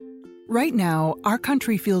Right now, our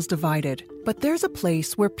country feels divided, but there's a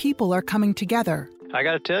place where people are coming together. I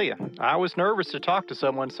gotta tell you, I was nervous to talk to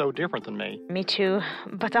someone so different than me. Me too,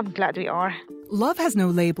 but I'm glad we are. Love Has No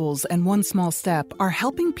Labels and One Small Step are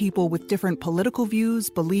helping people with different political views,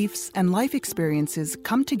 beliefs, and life experiences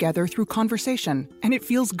come together through conversation, and it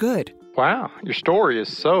feels good. Wow, your story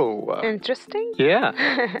is so... Interesting? Yeah.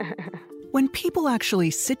 When people actually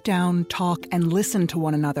sit down, talk, and listen to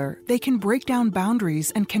one another, they can break down boundaries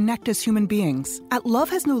and connect as human beings. At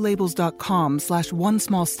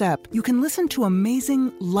lovehasnolabels.com/onesmallstep, you can listen to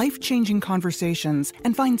amazing, life-changing conversations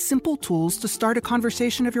and find simple tools to start a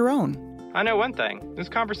conversation of your own. I know one thing. This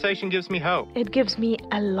conversation gives me hope. It gives me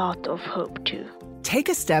a lot of hope, too. Take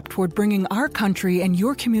a step toward bringing our country and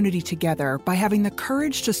your community together by having the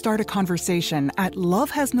courage to start a conversation at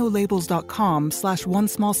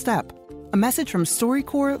lovehasnolabels.com/onesmallstep. A message from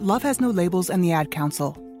StoryCorps, Love Has No Labels, and the Ad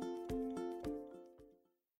Council.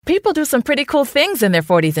 People do some pretty cool things in their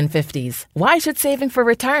 40s and 50s. Why should saving for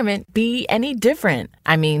retirement be any different?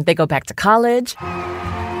 I mean, they go back to college,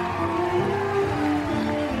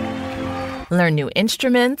 learn new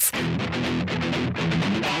instruments,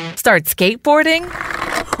 start skateboarding.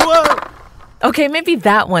 Whoa! Okay, maybe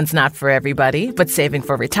that one's not for everybody, but saving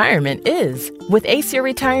for retirement is. With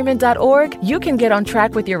aceyourretirement.org, you can get on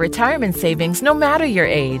track with your retirement savings no matter your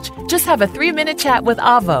age. Just have a 3-minute chat with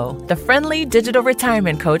Avo, the friendly digital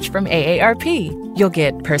retirement coach from AARP. You'll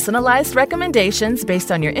get personalized recommendations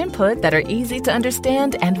based on your input that are easy to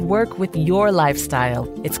understand and work with your lifestyle.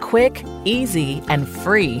 It's quick, easy, and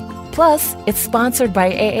free. Plus, it's sponsored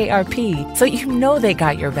by AARP, so you know they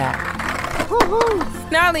got your back. Woohoo!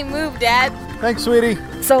 Gnarly move, Dad. Thanks, sweetie.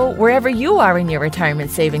 So wherever you are in your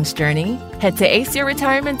retirement savings journey, head to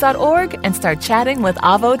aceyourretirement.org and start chatting with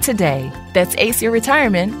Avo today. That's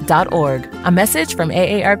aceyourretirement.org. A message from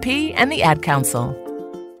AARP and the Ad Council.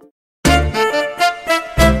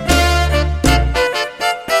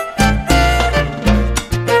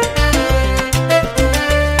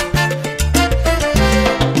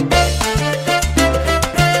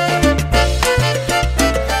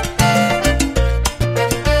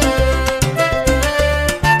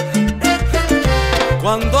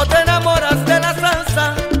 Cuando te enamoras de la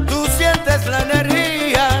salsa, tú sientes la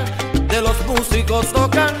energía de los músicos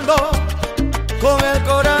tocando con el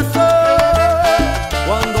corazón.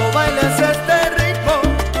 Cuando bailes este ritmo,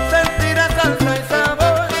 sentirás salsa y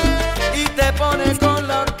sabor, y te pones con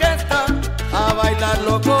la orquesta a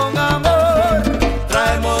bailarlo con amor.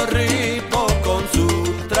 Traemos ritmo con su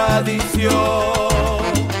tradición,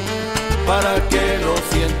 para que lo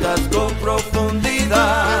sientas con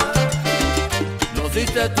profundidad.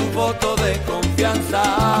 Diste tu voto de confianza.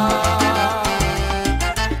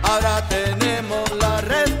 Ahora tenemos la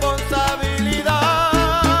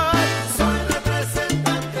responsabilidad. Soy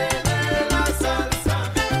representante de la salsa.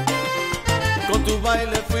 Con tu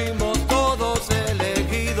baile fuimos todos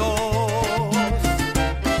elegidos.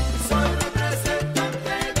 Soy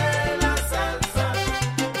representante de la salsa.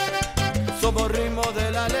 Somos ritmo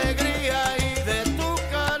de la alegría y de tu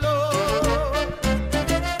calor.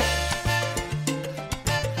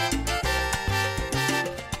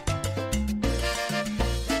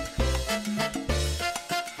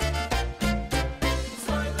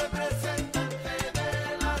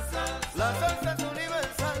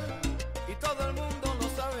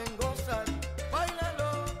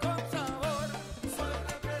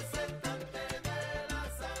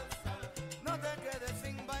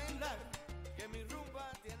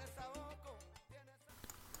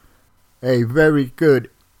 A very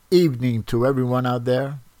good evening to everyone out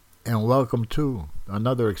there, and welcome to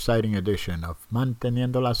another exciting edition of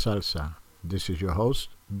Manteniendo la Salsa. This is your host,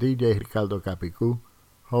 DJ Ricardo Capicu.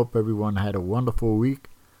 Hope everyone had a wonderful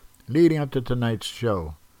week leading up to tonight's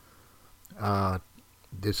show.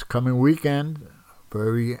 This coming weekend,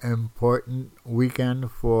 very important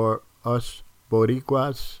weekend for us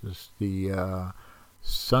Boricuas. It's the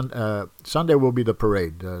Sunday will be the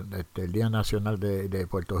parade, el Día Nacional de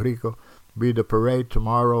Puerto Rico. Be the parade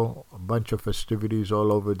tomorrow. A bunch of festivities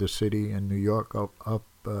all over the city in New York, up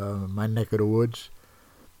my neck of the woods.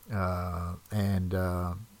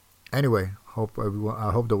 Anyway, I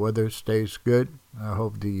hope the weather stays good. I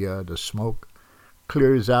hope the smoke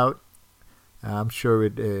clears out. I'm sure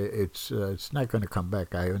it's not going to come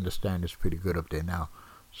back. I understand it's pretty good up there now.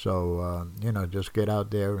 So just get out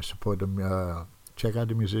there and support them. Check out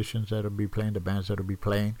the musicians that'll be playing, the bands that'll be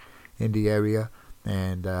playing in the area,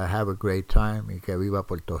 and have a great time. Y que viva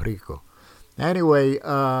Puerto Rico. Anyway,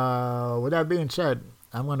 with that being said,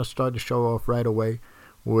 I'm going to start the show off right away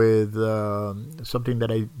with something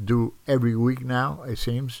that I do every week now, it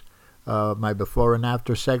seems. my before and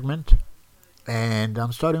after segment. And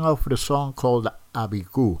I'm starting off with a song called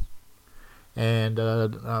Capicu. And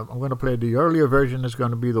I'm going to play the earlier version. Is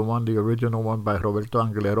going to be the original one by Roberto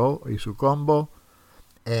Anglero y su combo.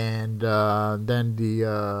 And then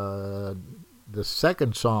the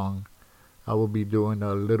second song, I will be doing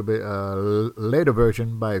a little bit later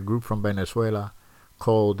version by a group from Venezuela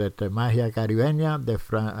called Magia Caribeña de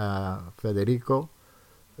Federico.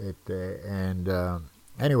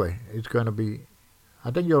 Anyway, it's going to be,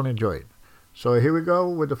 I think you'll enjoy it. So here we go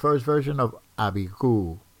with the first version of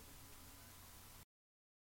Capicu.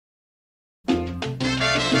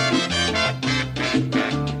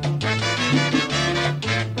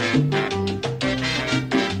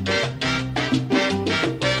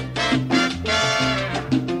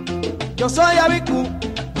 Yo soy Capicu,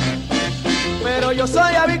 pero yo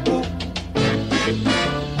soy Capicu.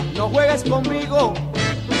 No juegues conmigo,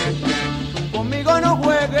 conmigo no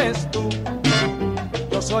juegues tú.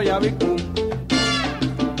 Yo soy Capicu.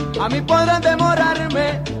 A mí podrán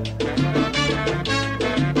demorarme,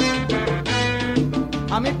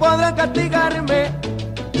 a mí podrán castigarme,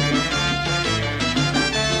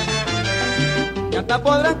 y hasta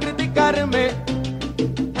podrán criticarme,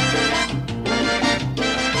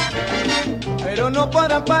 pero no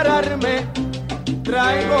podrán pararme.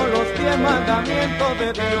 Traigo los 10 mandamientos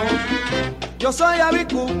de Dios. Yo soy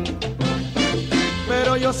Capicu,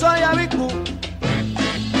 pero yo soy Capicu.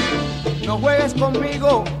 No juegues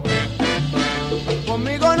conmigo,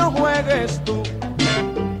 conmigo no juegues tú.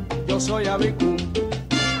 Yo soy Capicu.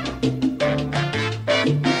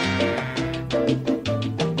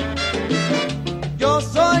 Yo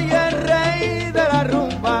soy el rey de la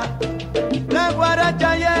rumba, la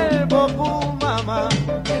guaracha y el bocú, mamá.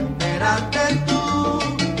 Entérate tú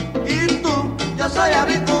y tú, yo soy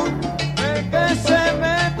Capicu. El que se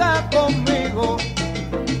meta conmigo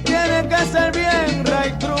tiene que ser bien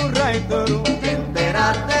right true.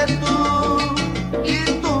 Entérate tú y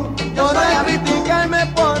tú, yo soy Capicu. Que me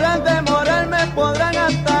podrán demorar, me podrán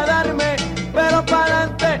hasta darme, pero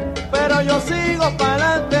pa'lante, pero yo sigo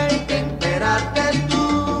pa'lante. Entérate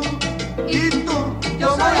tú y tú,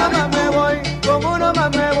 yo soy Capicu. Me voy, con uno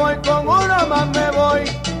más me voy, con uno más me voy.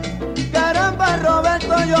 Caramba,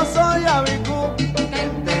 Roberto, yo soy Capicu.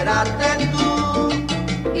 Entérate tú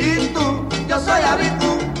y tú, yo soy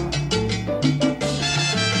Capicu.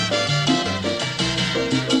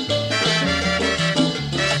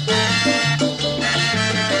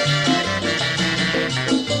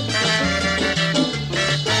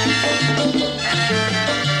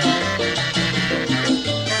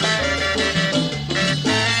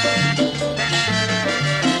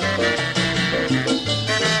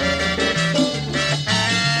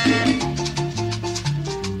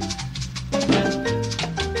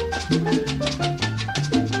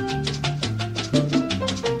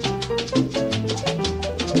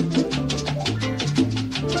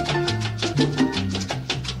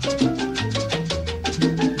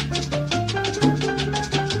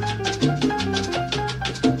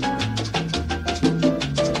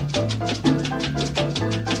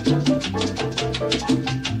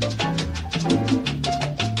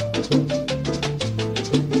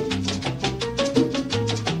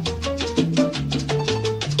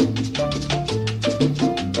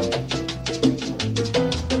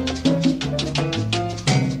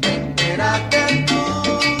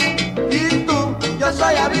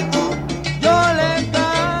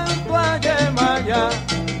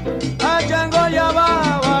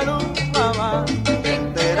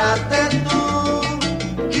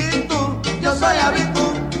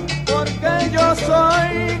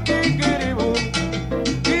 Soy Kikiribú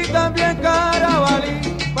y también Carabalí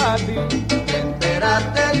para ti.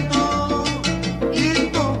 Entérate tú y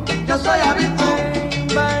tú, yo soy Capicu.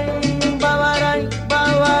 Babaray,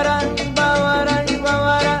 babaray, babaray,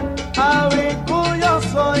 babaray, Capicu yo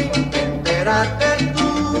soy. Entérate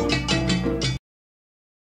tú.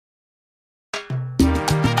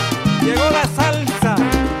 Llegó la salsa,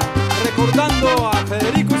 recordando a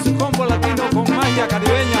Federico y su combo latino con magia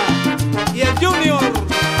caribeña. Y el Junior,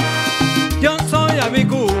 yo soy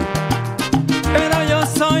Capicu, pero yo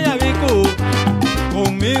soy Capicu.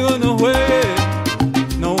 Conmigo no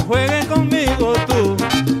juegues conmigo tú.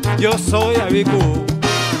 Yo soy Capicu.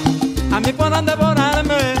 A mí podrán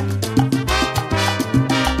devorarme,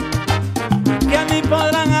 que a mí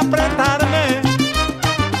podrán apretarme,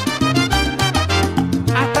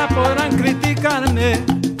 hasta podrán criticarme,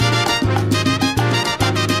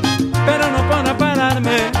 pero no podrán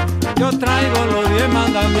pararme. Yo traigo los 10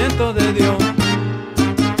 mandamientos de Dios.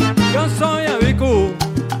 Yo soy Capicu,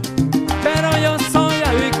 pero yo soy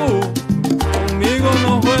Capicu. Conmigo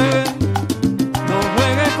no juegues,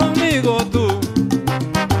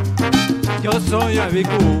 soy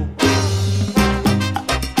Capicu.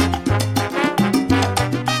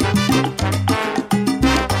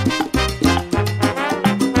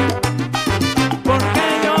 Porque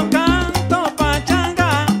yo canto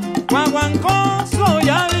pachanga, guaguancó soy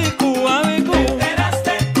Capicu, Capicu. ¿Te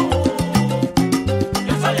enteraste tú?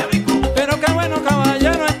 Yo soy Capicu. Pero qué bueno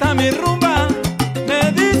caballero está mi rumba, me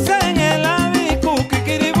dicen el Capicu,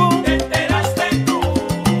 kikiribú. ¿Te enteraste tú?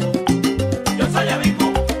 Yo soy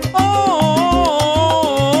Capicu.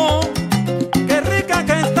 Oh, qué rica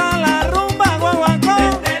que está la rumba, guaguancó.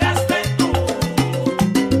 ¿Te enteraste tú?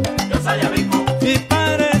 Yo soy Capicu. Mis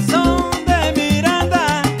padres son de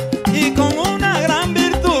Miranda y con una gran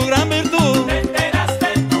virtud, gran virtud. ¿Te enteraste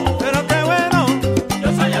tú? Pero qué bueno,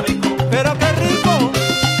 Yo soy Capicu. pero qué rico.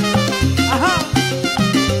 Ajá.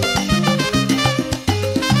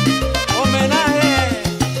 Homenaje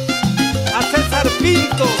a César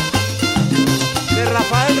Pinto de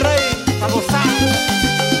Rafael Rey, para gozar.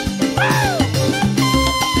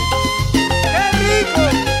 ¡Qué rico!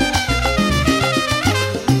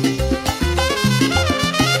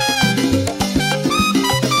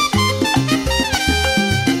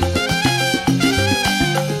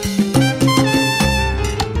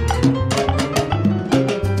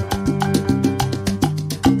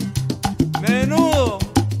 Menudo,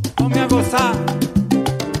 ponme a gozar.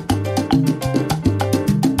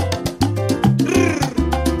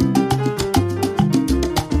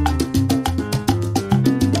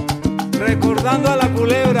 Recordando a la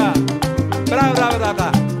culebra. Bra, bra, bra,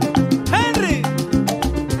 bra. Henry,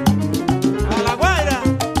 a la guaira.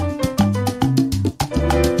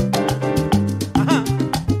 Ajá.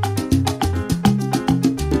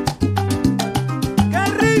 ¡Qué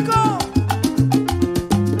rico!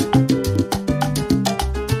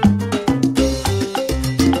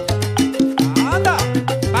 Anda,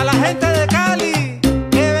 para la gente de Cali,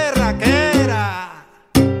 qué berraquera.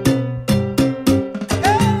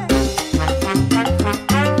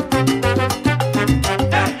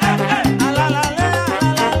 A la la lea,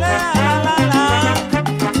 a la lea, a la la.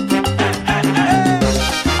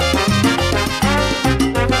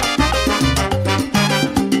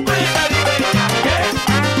 Oye, caribeña, ¿qué?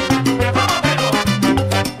 Vamos, pero.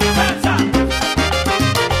 Salsa.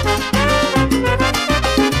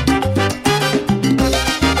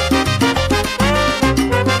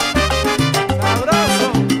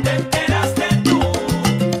 Sabroso. ¿Te enteraste tú?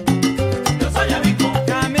 Yo soy Capicu.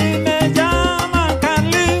 Que a mí me llaman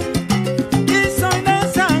Carlín y soy de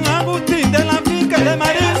San Agustín de la finca de ¿Te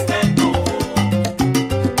Marín. enteraste tú?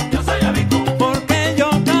 Yo soy Capicu. Porque yo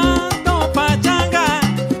canto pachanga,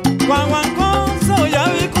 guaguancó soy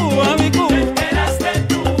Capicu, Capicu. ¿Te enteraste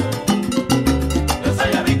tú? Yo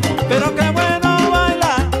soy Capicu. Pero qué bueno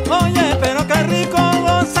baila, oye, pero qué rico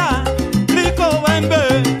goza, rico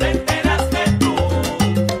bembe. ¿Te enteraste tú?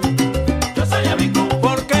 Yo soy Capicu.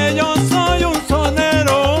 Porque yo soy un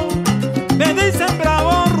sonero, me dicen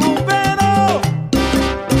bravo rumbero.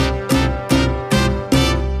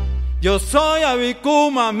 Yo soy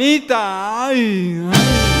Capicu, mamita. Ay,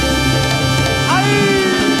 ay,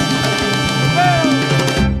 ay.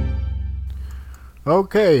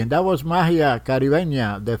 Okay, that was Magia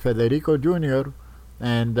Caribeña de Federico Jr.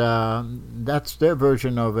 And that's their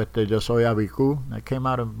version of it, Yo Soy Abicu. That came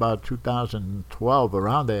out in about 2012,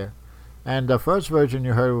 around there. And the first version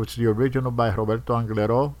you heard was the original by Roberto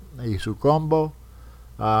Anglero y su combo.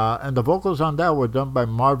 And the vocals on that were done by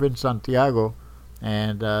Marvin Santiago.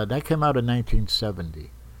 And that came out in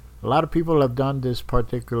 1970. A lot of people have done this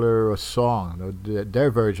particular song,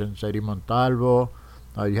 their versions. Eddie Montalvo.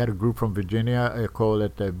 You had a group from Virginia called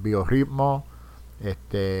it Biorritmo.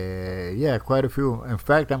 Yeah, quite a few. In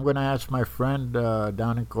fact, I'm going to ask my friend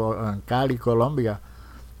down in Cali, Colombia,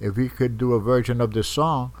 if he could do a version of this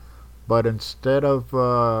song, but instead of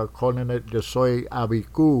calling it Yo Soy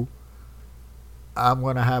Abicu, I'm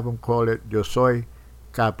going to have him call it Yo Soy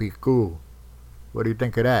Capicu. What do you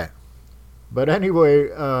think of that? But anyway,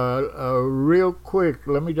 real quick,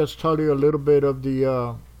 let me just tell you a little bit of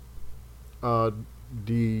the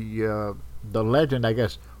legend, I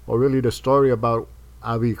guess, or really the story about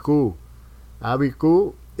Abiku.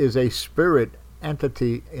 Abiku is a spirit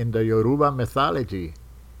entity in the Yoruba mythology.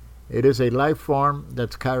 It is a life form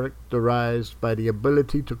that's characterized by the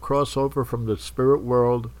ability to cross over from the spirit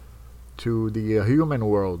world to the human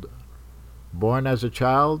world. Born as a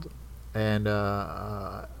child and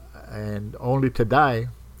only to die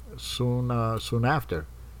soon after.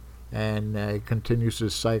 And it continues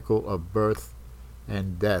this cycle of birth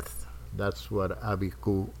and death. That's what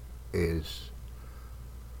Abiku is.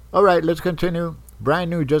 All right, let's continue. Brand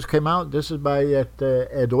new, just came out. This is by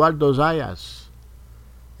Eduardo Zayas.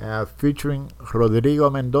 featuring Rodrigo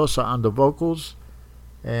Mendoza on the vocals.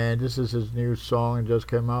 And this is his new song, just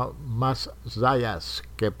came out, Más Zayas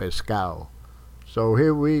que Pescado. So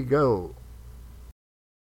here we go.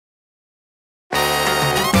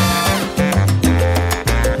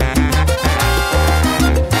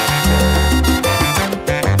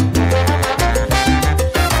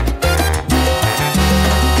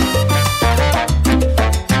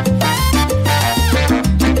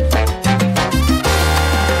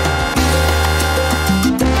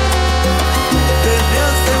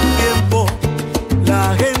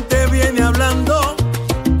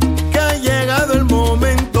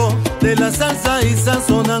 La salsa y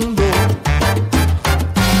sazonando,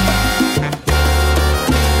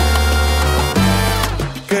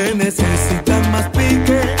 que necesitan más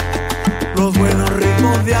pique, los buenos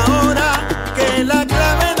ritmos de ahora, que la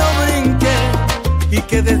clave no brinque y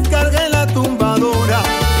que descargue la tumbadora.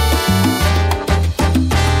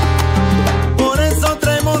 Por eso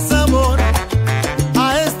traemos sabor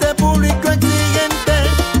a este público exigente,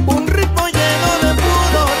 un ritmo lleno de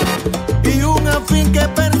pudor y un afín que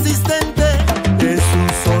persiste.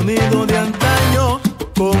 Sonido de antaño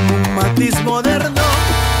con un matiz moderno,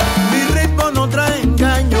 mi ritmo no trae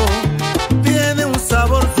engaño, tiene un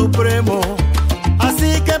sabor supremo,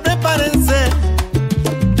 así que prepárense,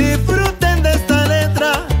 disfruten de esta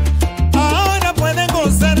letra, ahora pueden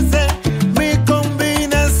gozarse mi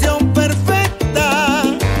combinación perfecta.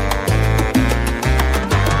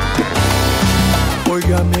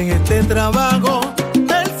 Oigan bien este trabajo,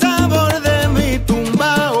 el sabor de mi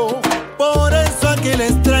tumbao, por eso aquí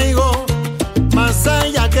les traigo más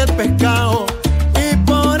allá que el pescado. Y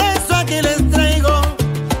por eso aquí les traigo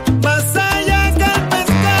más allá que el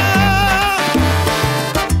pescado.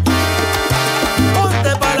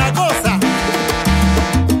 Ponte pa' la cosa.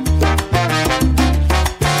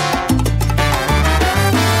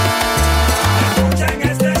 Escuchen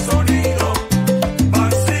este sonido,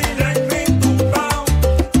 vacilen mi tumbao.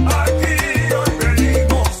 Aquí hoy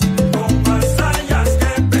venimos con más allá que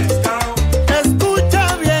el pescado. Escucha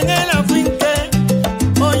bien el afinque,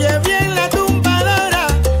 oye bien la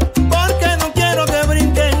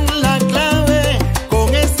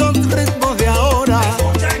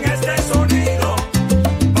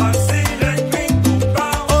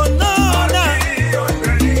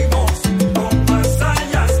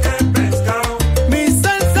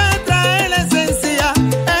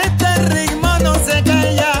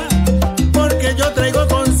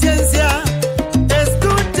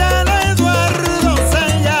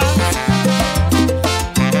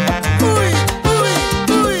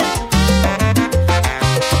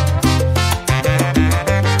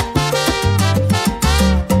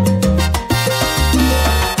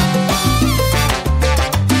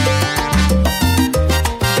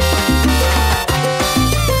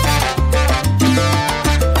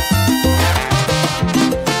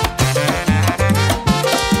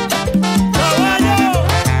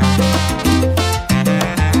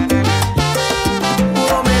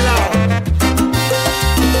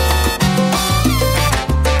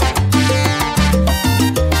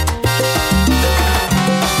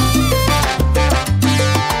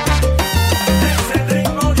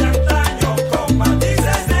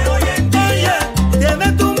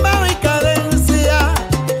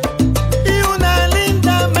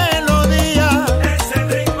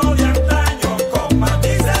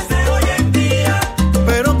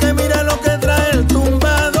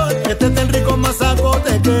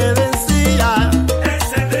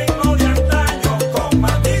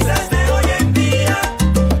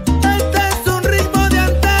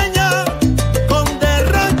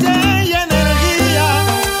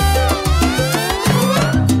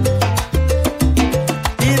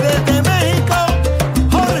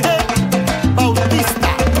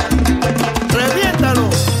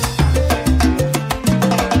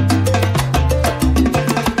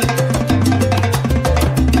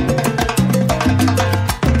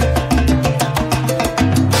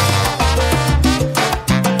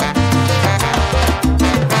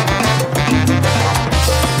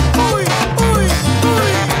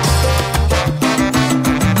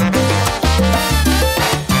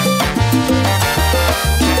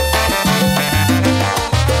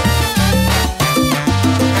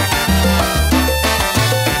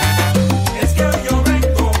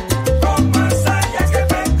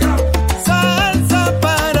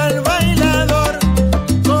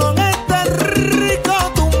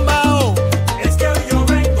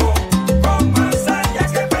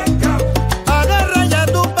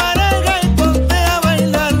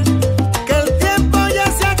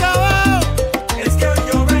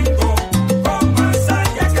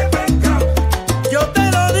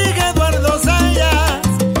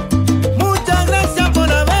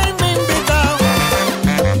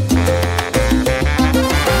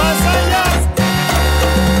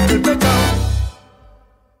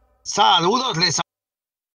Saludos, les.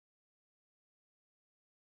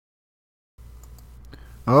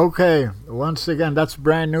 Okay, once again, that's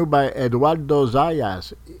brand new by Eduardo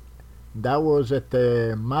Zayas. That was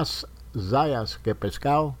Más Zayas que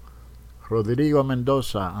Pescado. Rodrigo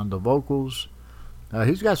Mendoza on the vocals.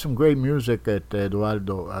 He's got some great music at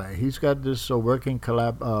Eduardo. He's got this working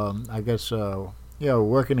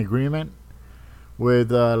working agreement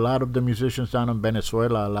with a lot of the musicians down in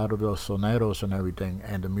Venezuela, a lot of those soneros and everything.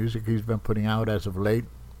 And the music he's been putting out as of late,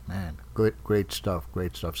 man, great stuff.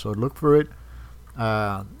 So look for it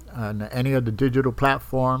on any of the digital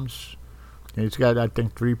platforms. And he's got, I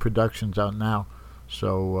think, 3 productions out now.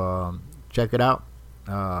 So check it out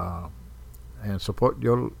and support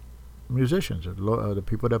your musicians, the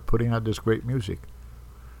people that are putting out this great music.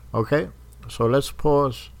 Okay, so let's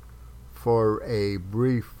pause for a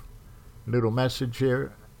brief little message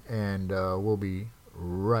here, and we'll be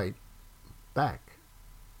right back.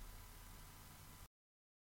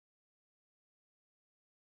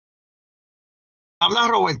 Habla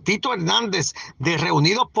Robertito Hernández de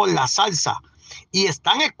Reunidos por la Salsa y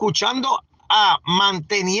están escuchando a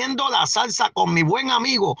Manteniendo la Salsa con mi buen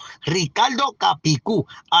amigo Ricardo Capicu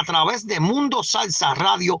a través de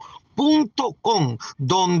mundosalsaradio.com,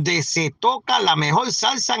 donde se toca la mejor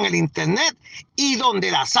salsa en el internet y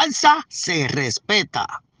donde la salsa se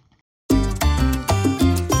respeta.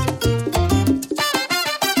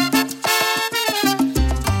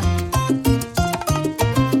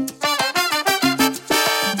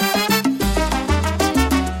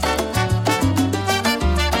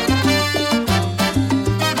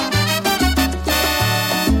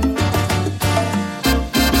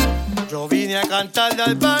 Cantarle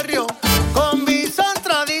al barrio con mi son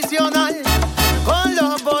tradicional, con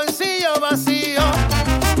los bolsillos vacíos,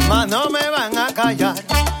 mas no me van a callar.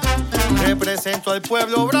 Represento al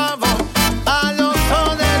pueblo bravo, a los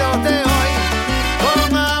soneros de hoy,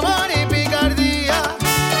 con amor y picardía,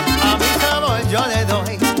 a mi sabor yo le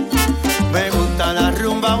doy. Me gusta la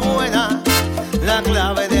rumba buena, la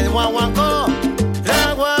clave del guaguancó,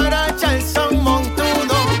 la guaracha, el son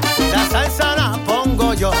montuno, la salsa la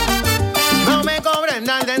pongo yo.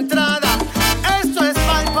 De entrada, esto es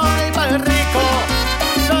para el pobre y para el rico.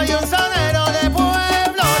 Soy un sonero de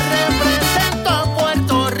pueblo, represento a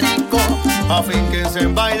Puerto Rico. Afínquense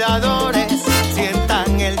en bailadores,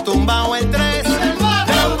 sientan el tumbao el tres.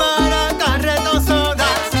 Las maracas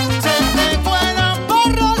retozonas se te cuelan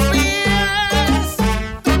por los pies.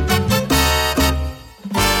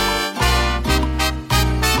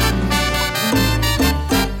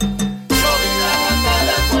 Yo vine a cantar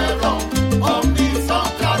al pueblo con mi son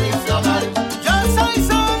tradicional. Yo soy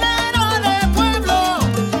sonero de pueblo,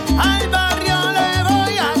 al barrio le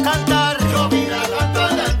voy a cantar. Yo vine a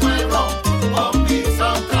cantar al pueblo con mi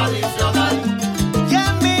son tradicional. Y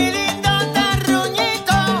en mi lindo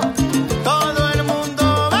terruñito todo el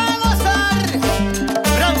mundo va a gozar.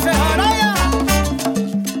 Rance Jaraya.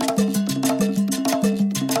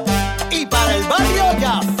 Y para el barrio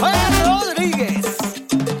Jafé Rodríguez.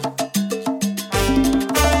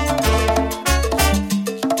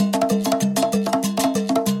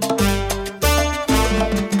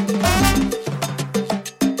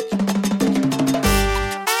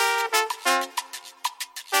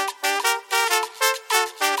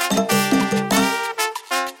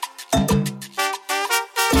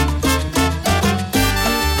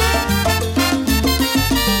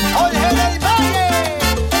 Jorge del Valle,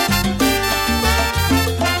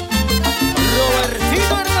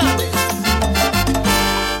 Robertito Hernández.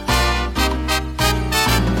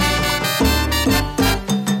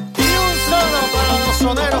 Y un solo para los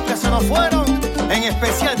soneros que se nos fueron, en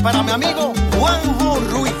especial para mi amigo Juanjo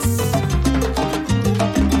Ruiz.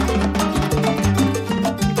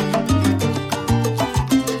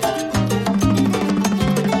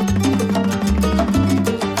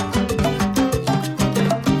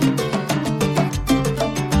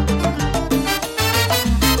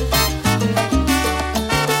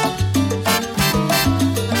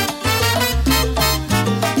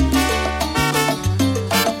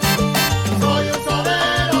 Soy un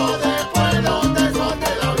sonero de pueblo, de son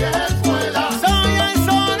de la vieja escuela. Soy el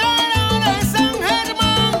sonero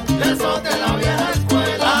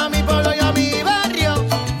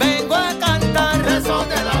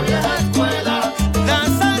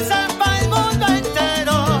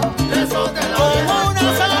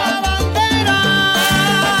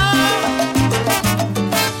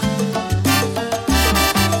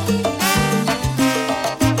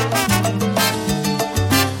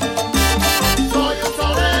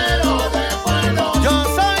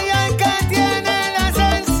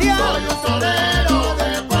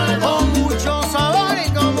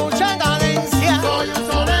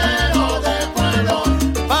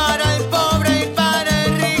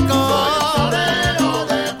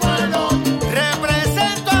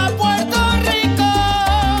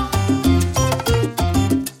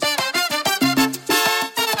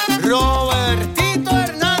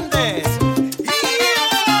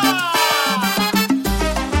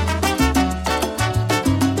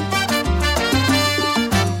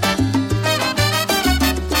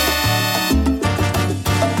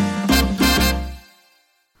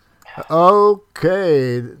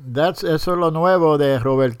Okay, eso es lo nuevo de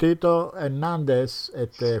Robertito Hernández,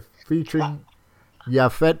 featuring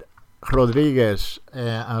Yafet Rodríguez,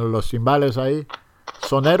 a los cimbales ahí.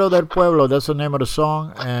 Sonero del Pueblo, that's the name of the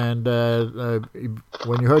song. And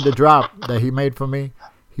when you heard the drop that he made for me,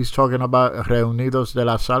 he's talking about Reunidos de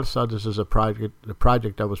la Salsa. This is a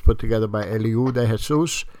project that was put together by Eliú de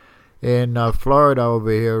Jesus in Florida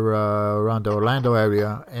over here around the Orlando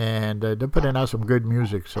area. And they're putting out some good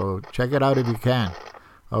music, so check it out if you can.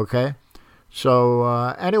 Okay? So,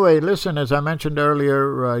 anyway, listen, as I mentioned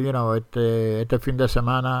earlier, este fin de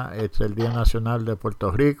semana, it's el Día Nacional de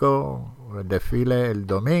Puerto Rico, el desfile el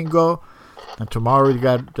domingo, and tomorrow you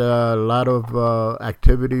got a lot of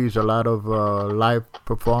activities, a lot of live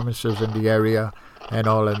performances in the area, and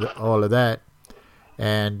all of that.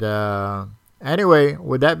 And anyway,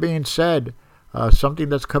 with that being said, something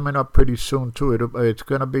that's coming up pretty soon, too, it's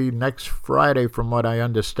going to be next Friday, from what I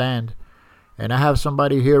understand. And I have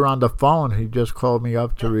somebody here on the phone. He just called me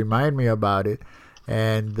up to remind me about it.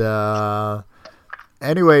 And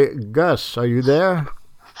anyway, Gus, are you there?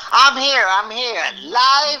 I'm here.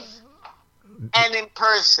 Live and in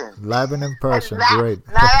person. Live and in person, great.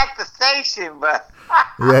 Not at the station, but...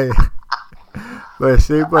 yeah. Pues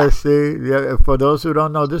sí. Yeah, for those who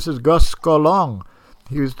don't know, this is Gus Colon.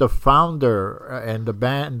 He's the founder and the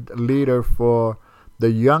band leader for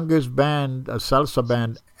the youngest band, a salsa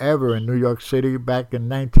band ever in New York City back in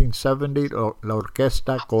 1970, La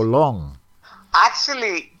Orquesta Colón.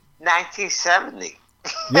 Actually, 1970.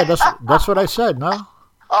 Yeah, that's what I said, no?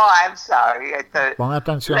 Oh, I'm sorry. I thought, Pon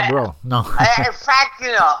atención, bro. No. In fact,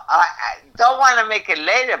 I don't want to make it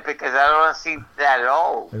later because I don't want to seem that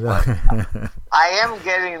old. I am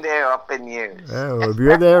getting there up in years. Yeah, well, if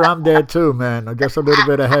you're there, I'm there too, man. I'm just a little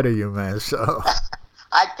bit ahead of you, man. So.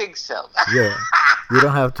 I think so. Yeah, you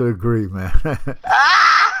don't have to agree, man.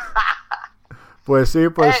 Pues sí.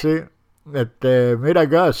 Mira,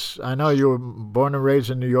 Gus, I know you were born and raised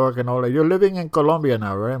in New York and all that. You're living in Colombia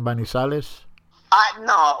now, right? In Manizales?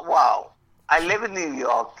 No, well, I live in New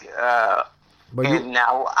York.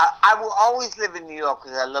 Now, I will always live in New York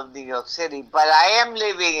because I love New York City. But I am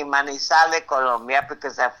living in Manizales, Colombia,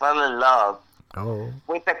 because I fell in love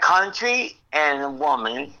with the country and a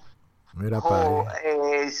woman. Mira who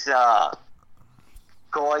is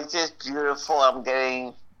gorgeous, beautiful.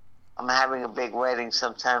 I'm having a big wedding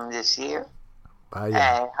sometime this year. And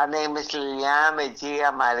her name is Liliana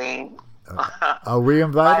Mejia Marin. Are we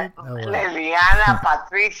invited? Liliana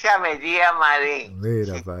Patricia Mejia Marin. Mira,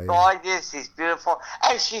 she's gorgeous, she's beautiful,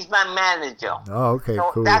 and she's my manager. Oh, okay,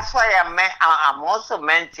 so cool. That's why I'm also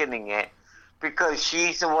mentioning it, because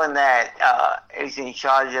she's the one that is in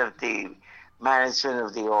charge of the management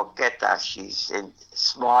of the orquesta. She's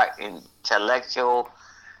smart, intellectual.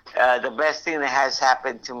 The best thing that has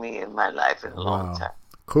happened to me in my life in a long time.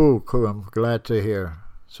 Cool. I'm glad to hear.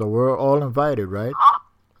 So we're all invited, right?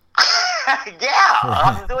 Yeah,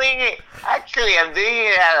 I'm doing it. Actually, I'm doing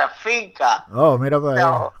it at a finca. Oh, mira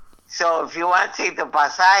para So if you want to take the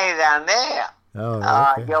pasaje down there,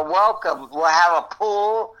 you're welcome. We'll have a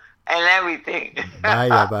pool and everything.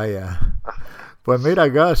 Vaya. Pues mira,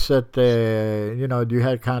 Gus, you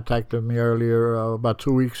had contacted me earlier about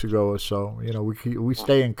 2 weeks ago or so. We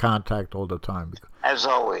stay in contact all the time. As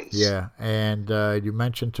always. Yeah, and you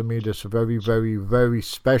mentioned to me this very, very, very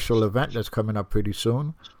special event that's coming up pretty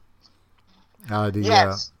soon.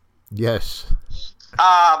 Yes. Yes.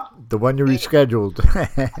 The one you rescheduled.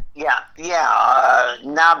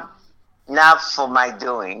 Not for my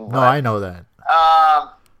doing. No, I know that.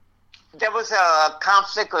 There was a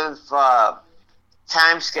conflict of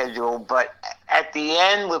time schedule, but at the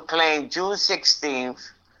end we're playing June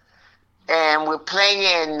 16th, and we're playing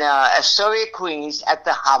in Astoria, Queens at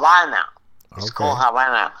the Havana. It's called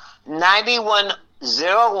Havana.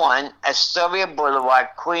 9101 Astoria Boulevard,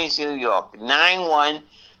 Queens, New York.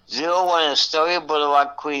 9101 Astoria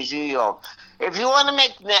Boulevard, Queens, New York. If you want to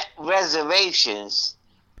make reservations,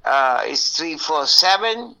 it's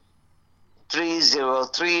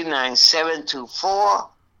 347-303-9724.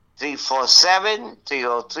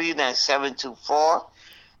 347-303-9724.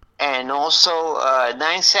 And also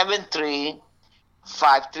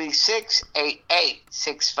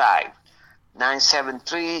 973-536-8865.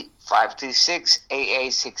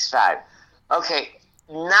 973-536-8865. Okay,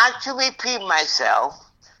 not to repeat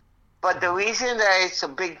myself, but the reason that it's a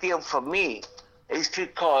big deal for me is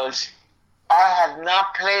because I have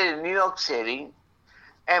not played in New York City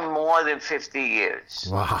in more than 50 years.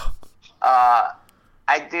 Wow.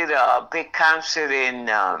 I did a big concert in...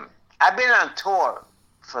 I've been on tour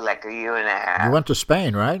for like a year and a half. You went to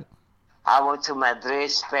Spain, right? I went to Madrid,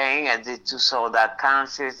 Spain. I did 2 sold-out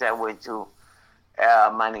concerts. I went to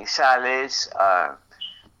Manizales.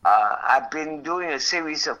 I've been doing a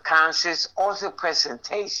series of concerts, also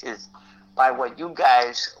presentations by what you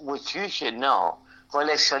guys, which you should know,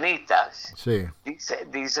 coleccionistas. Sí.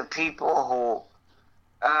 These are people who,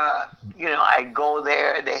 I go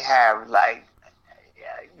there, they have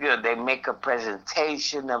they make a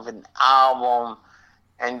presentation of an album,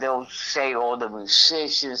 and they'll say all the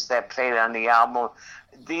musicians that played on the album.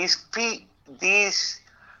 These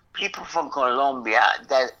people from Colombia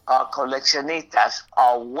that are coleccionistas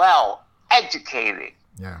are well educated.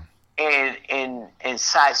 Yeah. In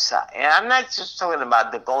salsa. And I'm not just talking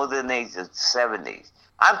about the golden age of the 70s.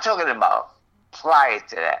 I'm talking about prior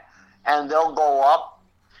to that. And they'll go up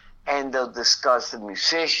and they'll discuss the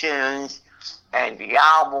musicians and the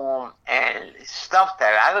album and stuff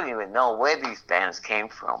that I don't even know where these bands came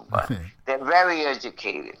from, but they're very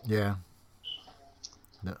educated. Yeah.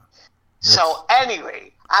 No. So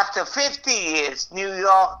anyway, after 50 years, New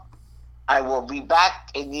York, I will be back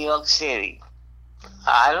in New York City.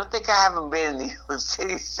 I don't think I haven't been in New York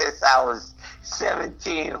City since I was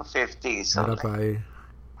 17 or 15. Something.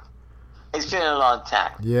 It's been a long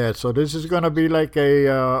time. Yeah, so this is going to be like a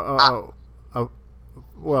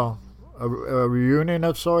reunion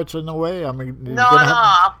of sorts in a way. I mean,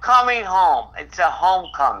 I'm coming home. It's a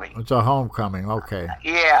homecoming. It's a homecoming. Okay.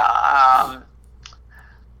 Yeah.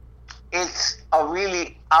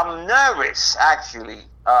 I'm nervous actually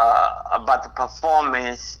about the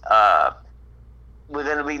performance. We're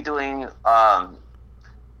going to be doing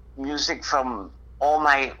music from all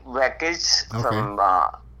my records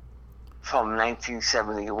from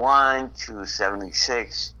 1971 to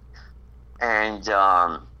 76, and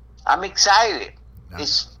I'm excited.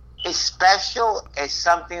 Nice. It's special. It's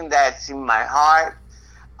something that's in my heart.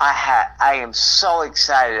 I am so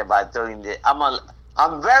excited about doing this.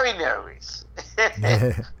 I'm very nervous,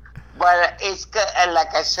 but it's good. And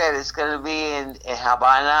like I said, it's going to be in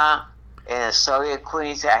Havana, in Astoria,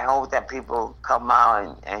 Queens. I hope that people come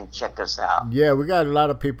out and check us out. Yeah, we got a lot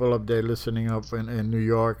of people up there listening up in New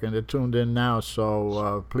York, and they're tuned in now.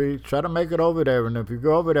 So please try to make it over there. And if you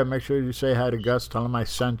go over there, make sure you say hi to Gus. Tell him I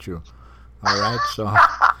sent you. All right, so.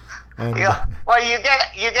 And, well, you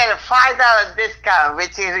get a $5 discount.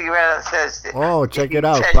 Richie Rivera says. Oh, check it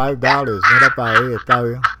out, $5. Mira pa ahí, está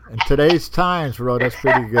bien. In today's times, bro, that's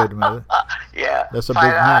pretty good, man. Yeah, that's a big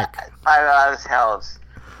hack. $5 helps.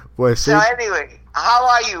 Pues, so anyway, how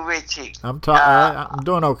are you, Richie? I'm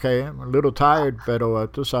doing okay. I'm a little tired, pero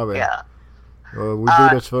tú sabes. Yeah. We do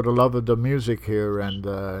this for the love of the music here, and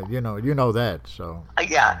you know that. So.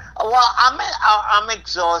 Yeah. Well, I'm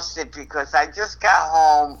exhausted because I just got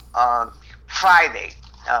home Friday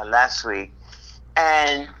last week,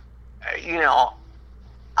 and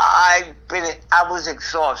I was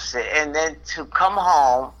exhausted, and then to come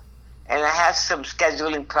home. And I had some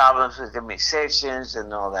scheduling problems with the musicians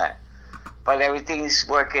and all that. But everything's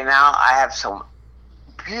working out. I have some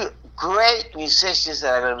great musicians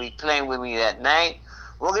that are going to be playing with me that night.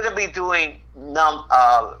 We're going to be doing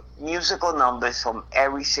musical numbers from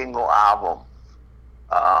every single album.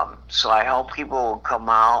 So I hope people will come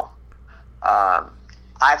out.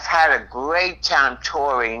 I've had a great time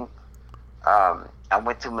touring. I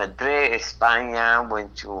went to Madrid, España,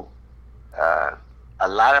 went to... a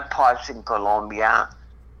lot of parts in Colombia.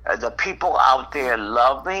 The people out there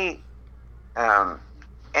love me. And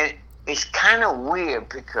it's kind of weird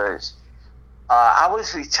because I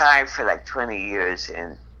was retired for like 20 years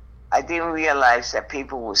and I didn't realize that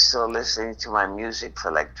people were still listening to my music for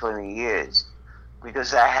like 20 years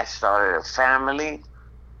because I had started a family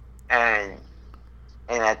and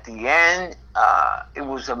at the end, it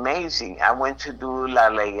was amazing. I went to do La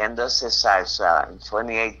Leyendas de Salsa in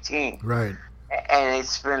 2018. Right. And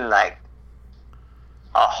it's been like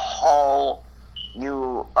a whole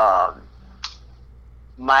new.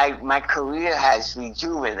 My career has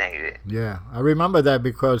rejuvenated. Yeah, I remember that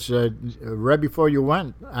because right before you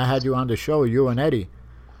went, I had you on the show, you and Eddie.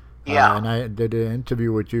 Yeah. And I did an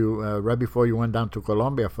interview with you right before you went down to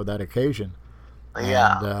Colombia for that occasion.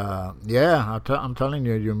 Yeah. And, I'm telling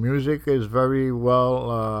you, your music is very well,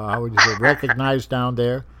 how would you say, recognized down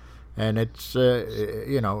there, and it's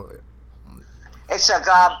It's a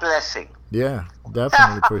God blessing. Yeah,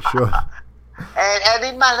 definitely, for sure. And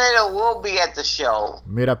Eddie Marrero will be at the show.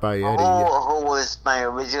 Mira pa ahí, Eddie. Who was my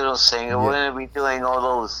original singer. Yeah. We're going to be doing all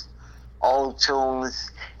those old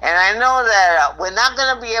tunes. And I know that we're not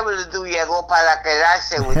going to be able to do Llegó para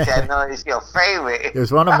quedarse, which I know is your favorite.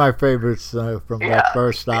 It's one of my favorites from that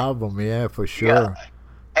first album, yeah, for sure. Yeah.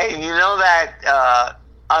 And you know that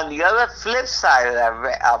on the other flip side of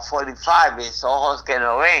that 45 is Ojos que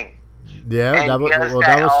no ven. Yeah, that was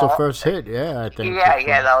the first hit. Yeah, I think.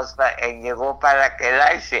 Yeah, that was and llegó para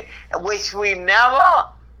quedarse, which we never.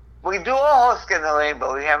 We do Ojos que no ven,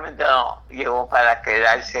 but we haven't done llegó para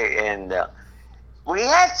quedarse, and we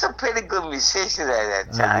had some pretty good musicians at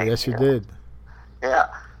that time. Yes, you did. Yeah,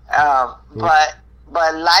 but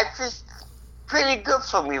life is pretty good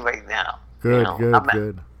for me right now. Good,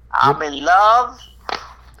 good. I'm in love.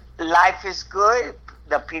 Life is good.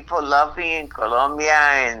 The people love me in Colombia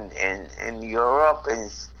and in Europe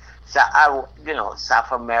and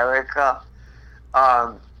South America.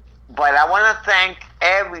 But I want to thank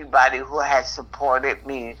everybody who has supported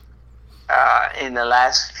me in the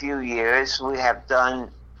last few years. We have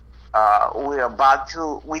done.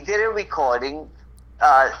 We did a recording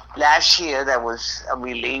last year that was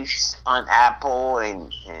released on Apple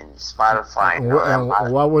and Spotify.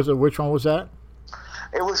 And what was it? Which one was that?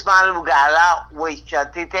 It was Madrugada with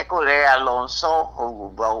Tite Correa Alonso, who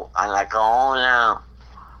wrote Anacaona,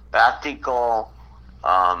 Práctico,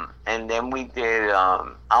 and then we did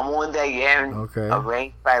Amor de Ayer,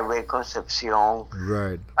 arranged by Ray Concepcion.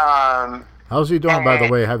 Right. How's he doing, by the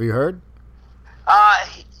way? Have you heard?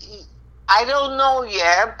 I don't know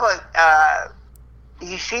yet, but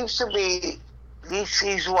he seems to be,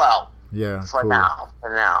 he's well. Yeah, for now.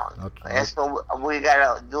 So we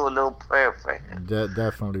gotta do a little prayer for him.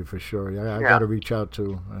 Definitely, for sure. Yeah, I gotta reach out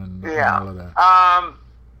to and all of that.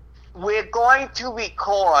 We're going to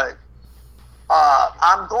record.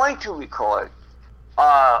 I'm going to record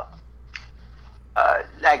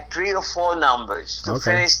like 3 or 4 numbers to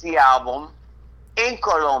finish the album in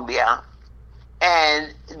Colombia,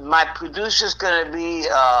 and my producer's gonna be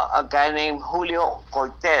a guy named Julio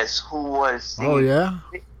Cortez, who was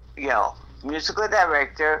musical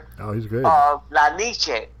director he's great. of La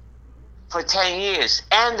Niche for 10 years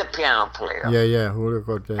and the piano player. Yeah, Julio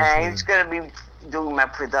Cortez. And he's going to be doing my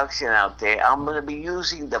production out there. I'm going to be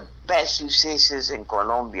using the best musicians in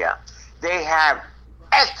Colombia. They have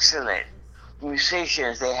excellent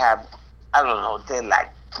musicians. They have, they're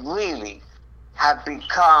like really have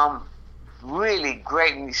become really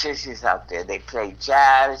great musicians out there. They play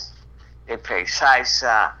jazz, they play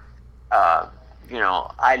salsa,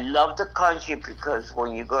 I love the country because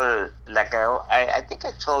when you go to, like I think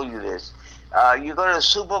I told you this, you go to the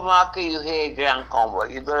supermarket, you hear Gran Combo.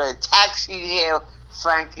 You go to a taxi, you hear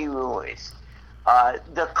Frankie Ruiz.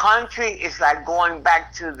 The country is like going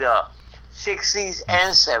back to the 60s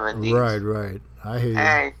and 70s. Right. I hear you.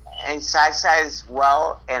 And salsa is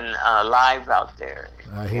well and alive out there.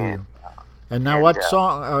 I hear you. And now what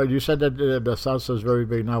song, you said that the salsa is very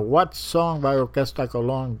big. Now what song by Orquesta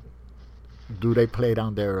Colón do they play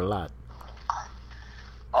down there a lot?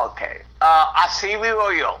 Okay. Así vivo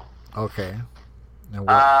yo. Okay.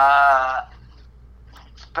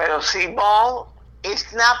 Pero Simón,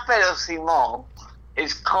 it's not Pero Simón.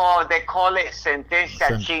 It's called, they call it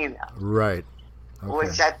Sentencia China. Right. Okay.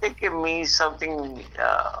 Which I think it means something,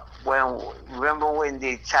 remember when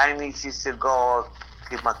the Chinese used to go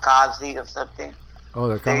Kimakaze or something?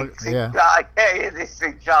 Oh, yeah. Hey, this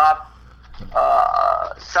is job.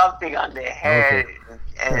 Something on their head,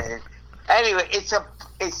 and anyway, it's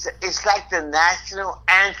like the national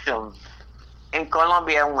anthem in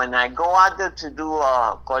Colombia. When I go out there to do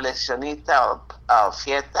coleccionista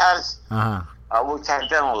fiestas, which I've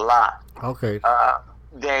done a lot. Okay.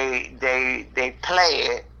 They play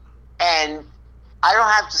it, and I don't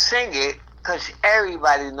have to sing it because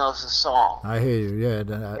everybody knows the song. I hear you. Yeah.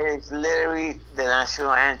 It's literally the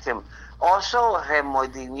national anthem. Also,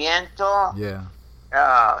 Remordimiento. Yeah.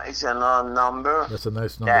 It's another number. That's a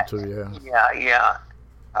nice number too. Yeah.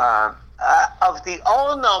 Of the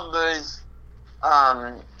old numbers,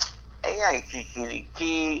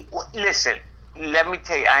 listen. Let me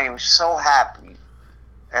tell you, I am so happy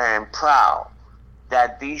and proud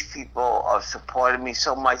that these people are supporting me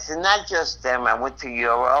so much, and not just them. I went to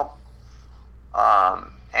Europe,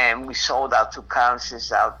 and we sold out 2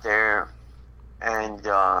 concerts out there, and.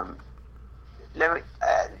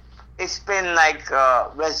 It's been like a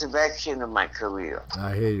resurrection of my career.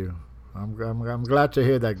 I hear you. I'm glad to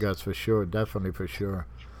hear that, Gus, for sure. Definitely, for sure.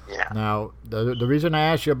 Yeah. Now, the reason I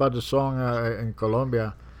asked you about the song in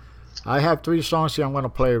Colombia, I have 3 songs here I'm going to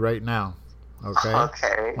play right now. Okay?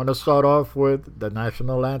 Okay. I'm going to start off with the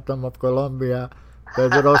national anthem of Colombia,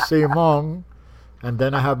 Pedro Simón, and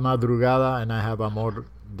then I have Madrugada, and I have Amor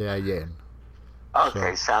de Ayer.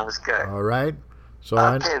 Okay, sounds good. All right? So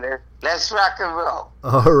let's rock and roll.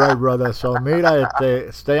 All right, brother. So, mira,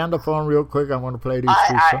 stay on the phone real quick. I'm going to play these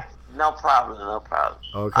 2 songs. No problem, no problem.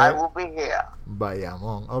 Okay. I will be here.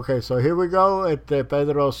 Bayamón. Okay, so here we go.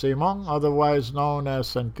 Pedro Simón, otherwise known as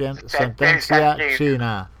Sentencia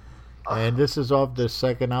China. And this is off the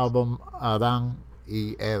second album, Adán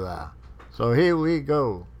y Eva. So here we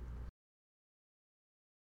go.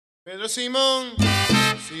 Pedro Simón,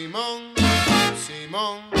 Simón,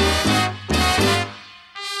 Simón.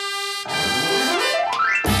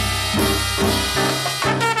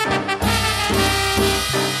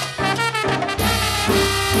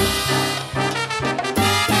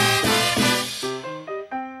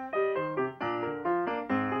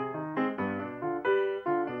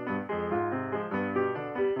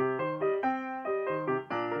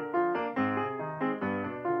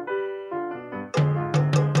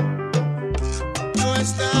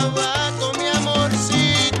 Estaba con mi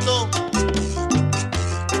amorcito,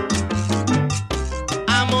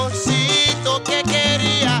 amorcito que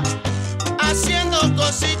quería, haciendo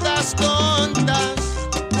cositas tontas,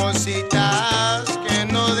 cositas que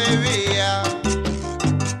no debía.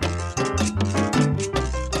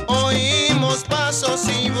 Oímos pasos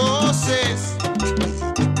y voces,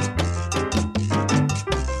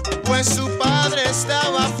 pues su padre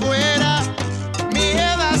estaba afuera. Mi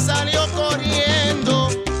Eva salió corriendo,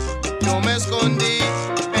 yo me escondí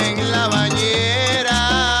en la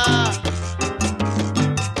bañera.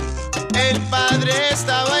 El padre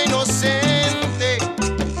estaba inocente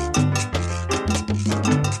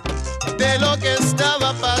de lo que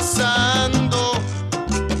estaba pasando.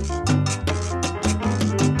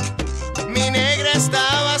 Mi negra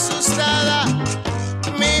estaba asustada,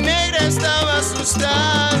 mi negra estaba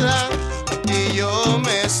asustada y yo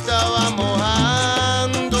me estaba mojando.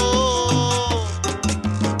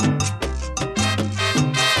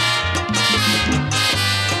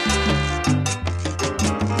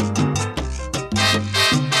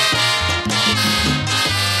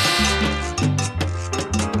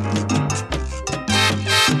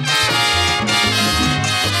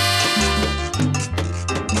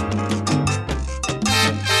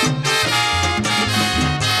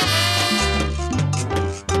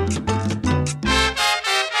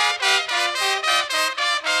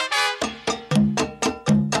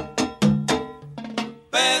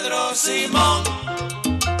 Pedro Simón,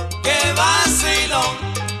 qué vacilón.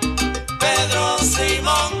 Pedro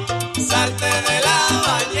Simón, salte de la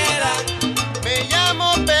bañera. Me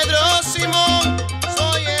llamo Pedro Simón,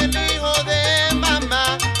 soy el hijo de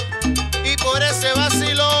mamá. Y por ese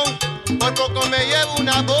vacilón, por poco me llevo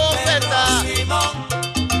una bofeta. Pedro Simón,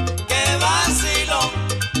 qué vacilón.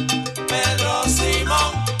 Pedro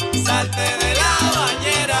Simón, salte de la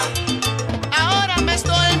bañera. Ahora me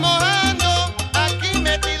estoy mojando, aquí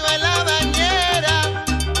metido en la bañera.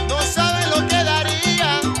 No saben lo que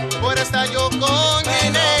daría por estar yo con mi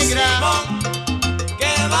negra. Simón,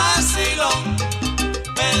 qué vacilón.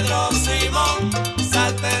 Pedro Simón,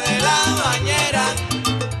 salte de la bañera.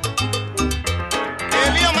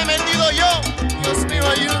 ¿Qué lío me he metido yo? Dios mío,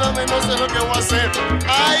 ayúdame, no sé lo que voy a hacer.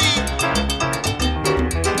 ¡Ay!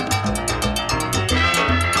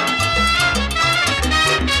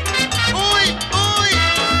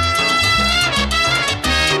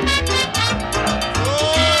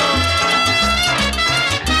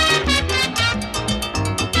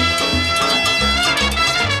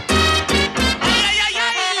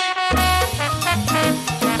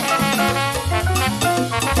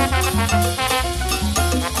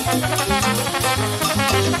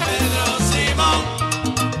 Pedro Simón,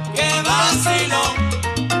 qué vacilón.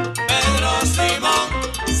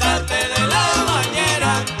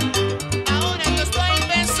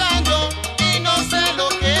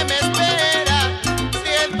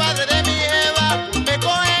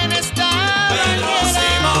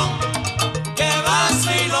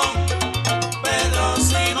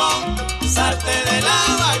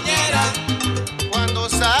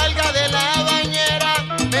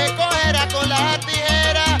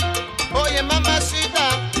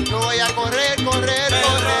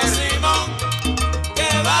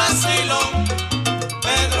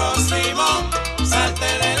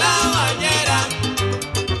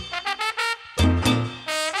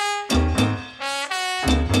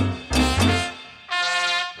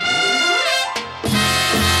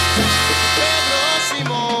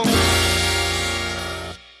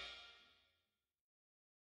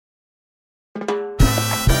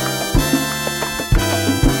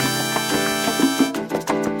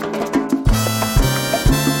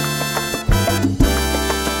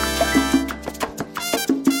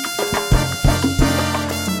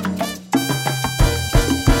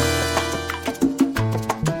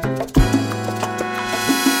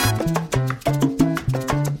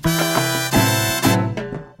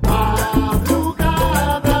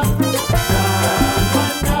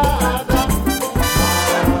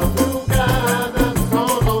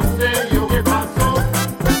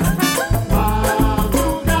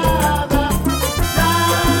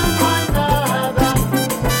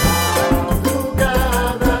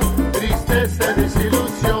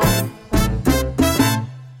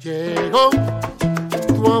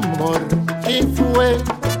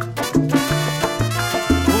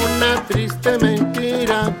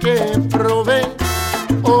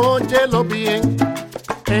 bien,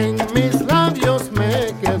 en mis labios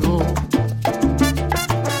me quedó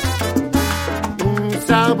un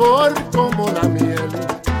sabor como la miel,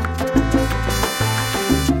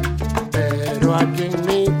 pero aquí en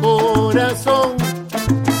mi corazón,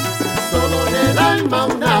 solo en el alma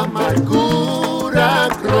una amargura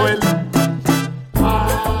cruel.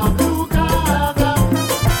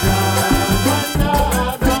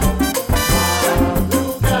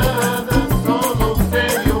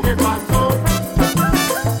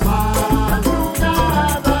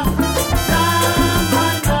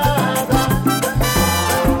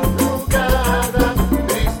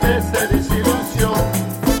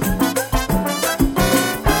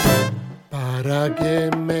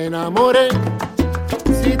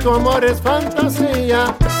 Si tu amor es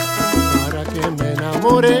fantasía, para que me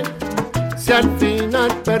enamore, si al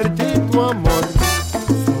final perdí tu amor,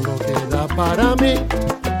 solo queda para mí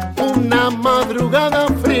una madrugada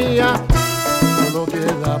fría, solo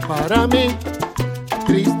queda para mí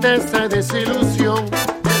tristeza y desilusión,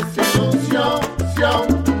 desilusión,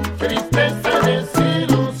 tristeza y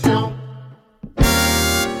desilusión.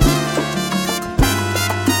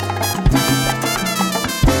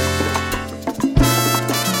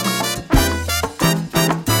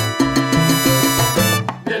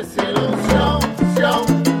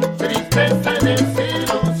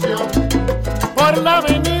 Por la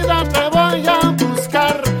avenida te voy a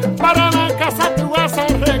buscar, para la casa tú vas a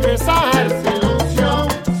regresar.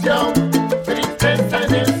 Desilusión, tristeza y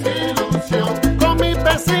desilusión. Con mis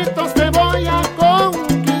besitos te voy a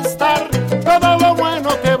conquistar, todo lo bueno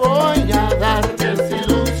te voy a dar.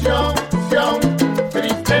 Desilusión,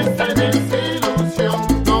 tristeza y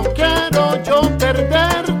desilusión. No quiero yo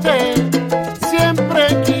perderte,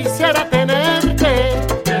 siempre quisiera tenerte.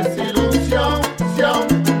 Desilusión,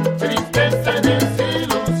 tristeza y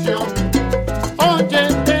desilusión. Oye,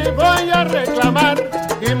 te voy a reclamar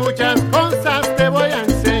y muchas cosas te voy a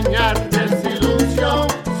enseñar. Desilusión,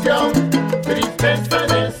 tristeza y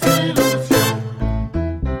desilusión.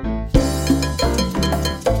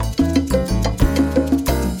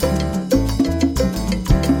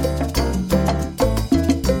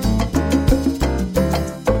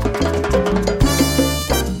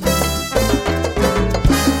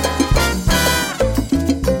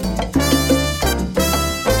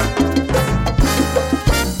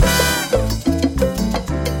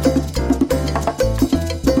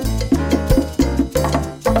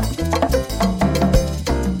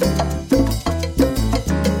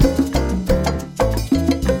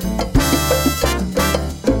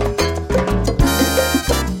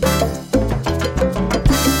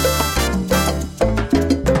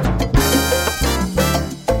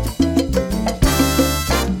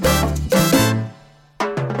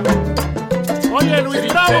 Oye, Luis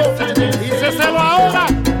Bravo, díceselo ahora.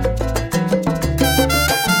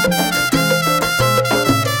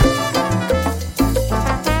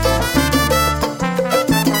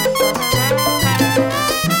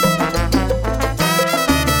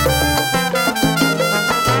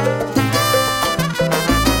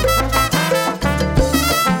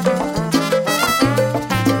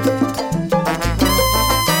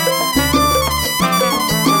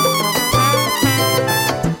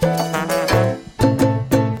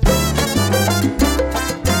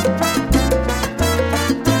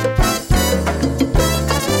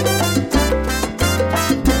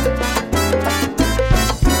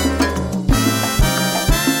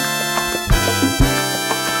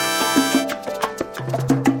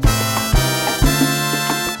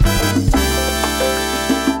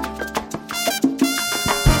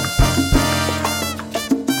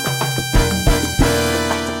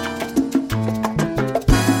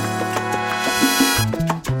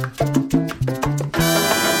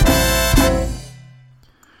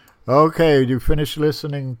 Okay, you finished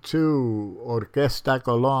listening to Orquesta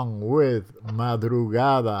Colón with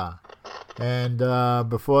Madrugada. And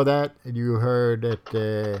before that, you heard it,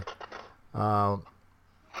 Pedro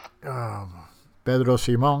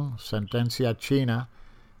Simón, Sentencia China,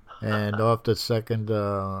 and off the second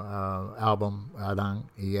album, Adán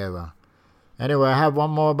y Eva. Anyway, I have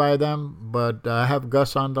one more by them, but I have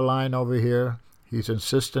Gus on the line over here. He's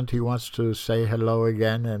insistent he wants to say hello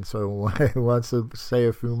again, and so he wants to say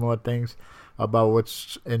a few more things about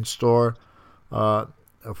what's in store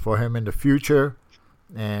for him in the future.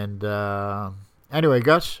 And anyway,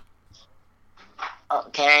 Gus?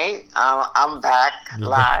 Okay, I'm back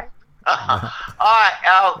live. All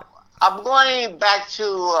right, I'm going back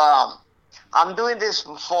to, I'm doing this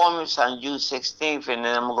performance on June 16th, and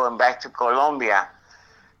then I'm going back to Colombia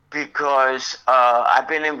because I've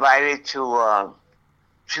been invited to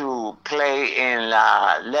to play in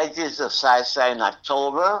Legends of Salsa in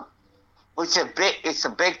October, which it's a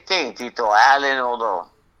big thing. Tito Allen, a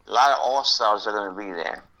lot of all-stars are going to be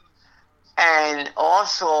there. And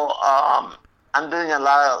also, I'm doing a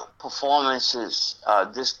lot of performances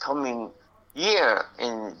this coming year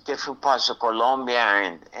in different parts of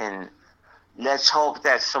Colombia, and let's hope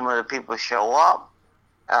that some of the people show up.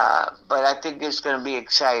 But I think it's going to be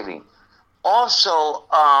exciting. Also,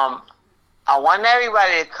 I want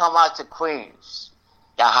everybody to come out to Queens,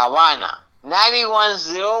 the Havana,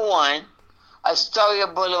 9101 Astoria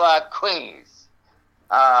Boulevard, Queens.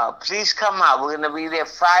 Please come out. We're going to be there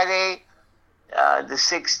Friday, the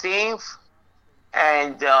 16th,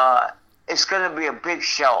 and it's going to be a big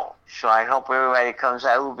show. So I hope everybody comes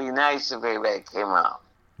out. It would be nice if everybody came out.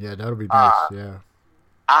 Yeah, that would be nice. Yeah.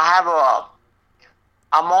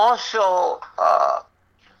 I'm also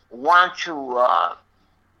want to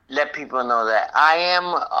let people know that I am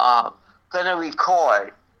going to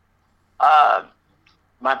record.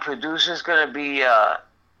 My producer is going to be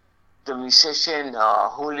the musician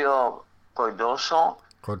Julio Cordoso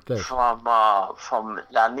from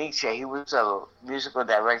La Nietzsche. He was a musical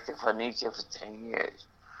director for Nietzsche for 10 years.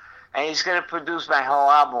 And he's going to produce my whole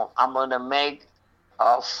album. I'm going to make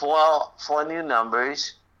four new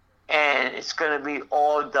numbers, and it's going to be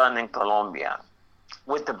all done in Colombia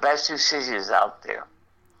with the best musicians out there.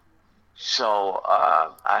 So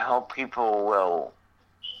I hope people will.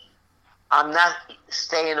 I'm not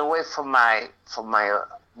staying away from my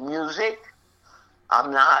music.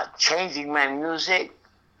 I'm not changing my music,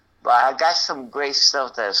 but I got some great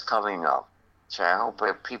stuff that's coming up. So I hope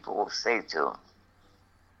that people will stay tuned.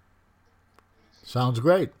 Sounds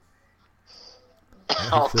great.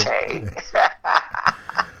 Okay.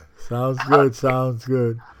 Sounds good. Sounds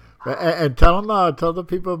good. And tell the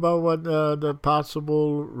people about what the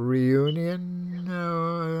possible reunion.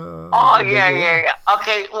 Yeah.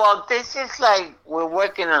 Okay, well, this is like we're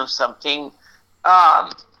working on something.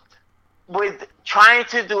 With trying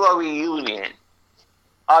to do a reunion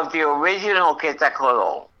of the original Orquesta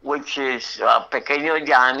Colón, which is Pequeño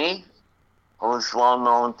Johnny, who's well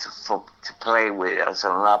known to play with us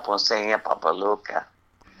on La Ponceña Papaluca.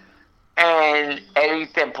 And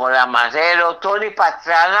Eric Temporada Marrero, Tony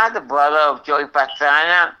Pastrana, the brother of Joey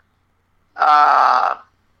Pastrana,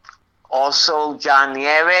 also John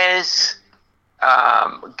Nieves,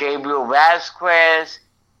 Gabriel Vasquez.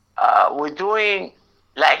 We're doing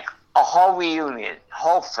like a whole reunion,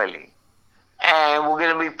 hopefully. And we're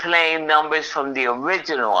going to be playing numbers from the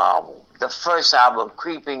original album, the first album,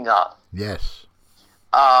 Creeping Up. Yes.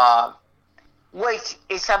 Which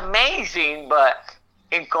is amazing, but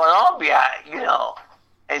in Colombia,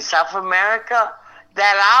 in South America,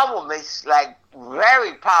 that album is like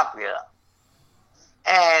very popular.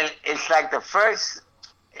 And it's like the first,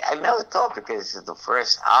 I never thought because it's the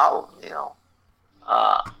first album,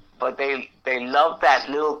 but they love that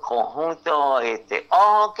little conjunto,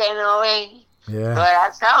 oh, que no ven,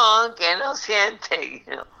 corazón, que no siente,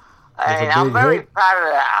 And I'm very proud of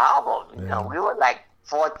that album. We were like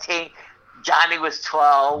 14. Johnny was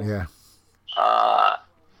 12. Yeah.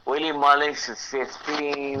 Willie Mullins was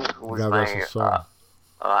 15. Who was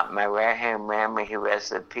my right-hand man, may he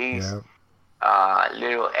rest in peace. Yeah.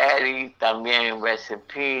 Little Eddie, también rest in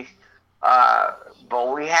peace.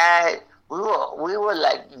 But we were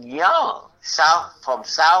like young, from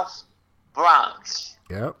South Bronx.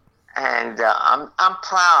 Yep. And I'm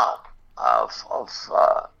proud of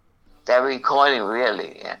that recording,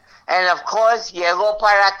 really. Yeah. And of course, Llegó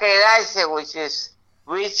para Quedarse, which is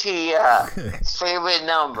Richie's favorite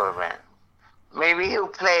number, man. Maybe he'll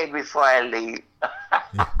play it before I leave.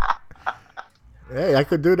 Hey, I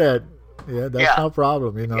could do that. Yeah, that's no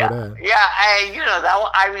problem. That. Yeah, and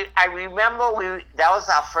I remember that was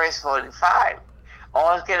our first 45.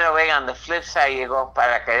 Always going to ring on the flip side, Llegó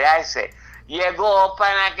para Quedarse. Llegó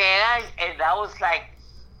para Quedarse, and that was like,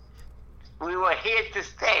 we were here to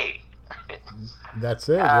stay. That's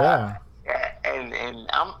it, yeah. And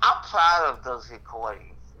I'm proud of those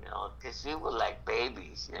recordings, because we were like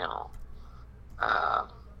babies,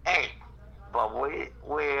 Hey, but we're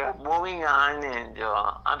moving on, and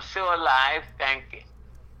I'm still alive, thank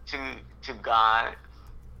you to God.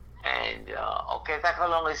 And Orquesta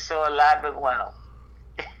Colón is still alive and well.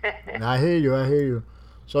 I hear you.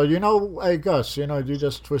 So, hey, Gus, you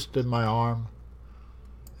just twisted my arm.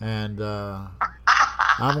 And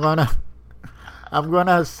I'm gonna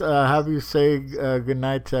have you say good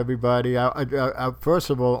night to everybody. I first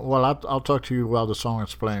of all, I'll talk to you while the song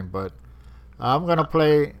is playing, but I'm gonna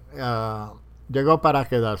play Llegó para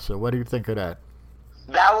Quedarse. What do you think of that?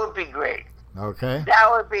 That would be great. Okay.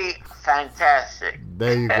 That would be fantastic.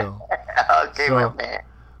 There you go. Okay, So, my man.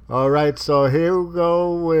 all right, so here we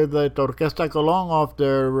go with Orquesta Colón off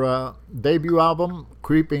their debut album,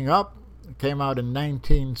 Creeping Up. It came out in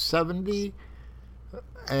 1970.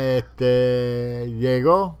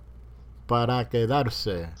 Llegó para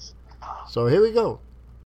quedarse. So here we go.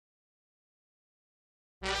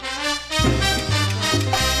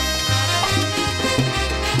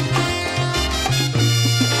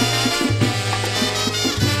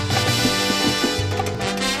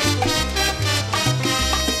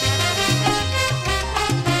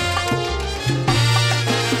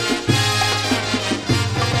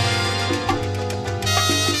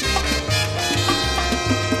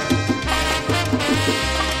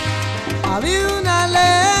 Había una ley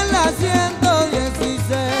en la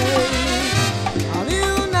 116,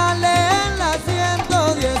 había una ley en la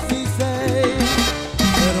 116,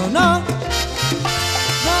 pero no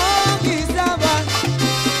guisaban,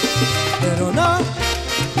 pero no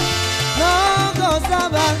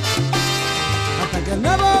gozaban, hasta que el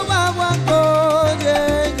nuevo guaguancó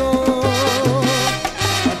llegó,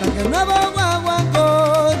 hasta que el nuevo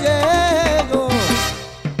guaguancó llegó.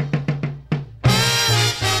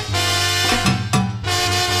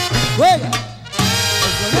 Juega el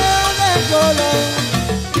soneo de Colón,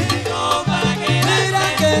 llegó para quedarse. Mira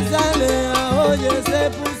que sale a oye, se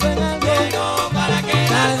puso en algo, llegó para quedarse.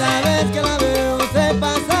 Cada vez que la veo se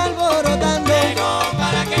pasa alborotando, llegó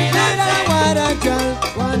para quedarse. Mira la guarachal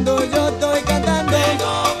cuando yo estoy cantando,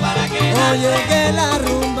 llegó para quedarse. Oye que la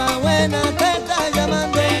rumba buena te está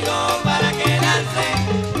llamando, llegó para quedarse.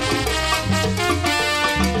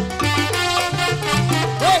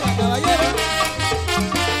 Juega, caballero.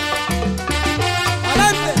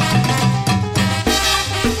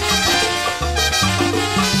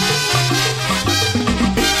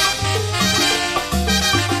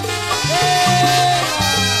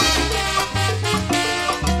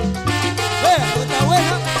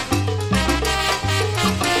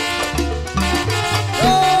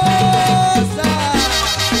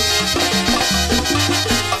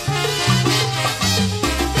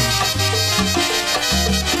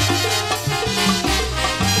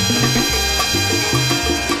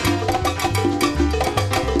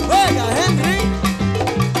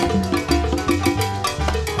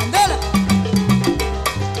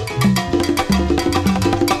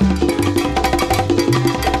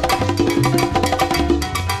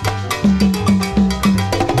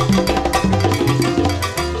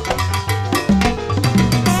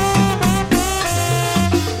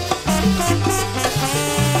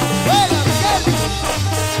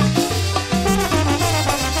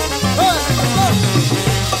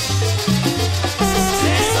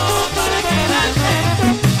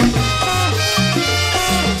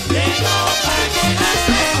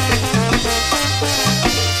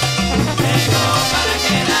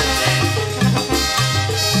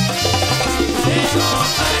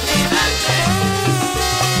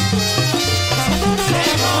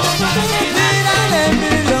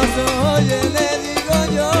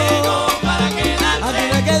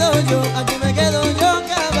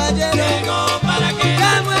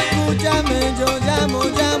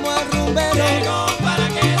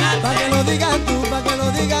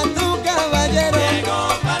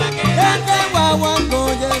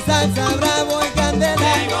 Salsa, bravo y candela.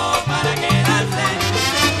 Llegó para quedarse.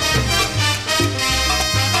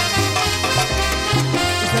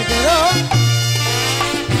 Y se quedó.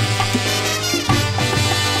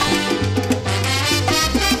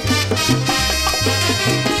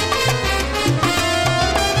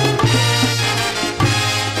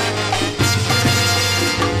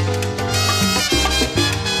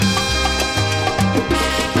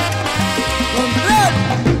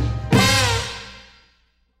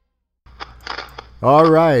 All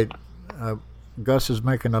right. Gus is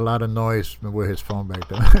making a lot of noise with his phone back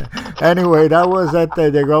there. Anyway, that was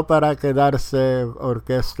Llegó para quedarse,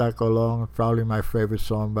 Orquesta Colón. Probably my favorite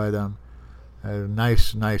song by them.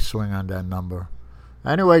 Nice swing on that number.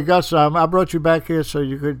 Anyway, Gus, I brought you back here so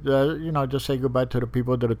you could, just say goodbye to the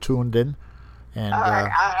people that are tuned in. And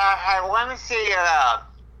I want to say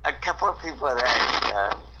a couple of people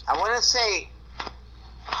that I want to say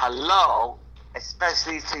hello,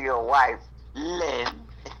 especially to your wife, Lynn,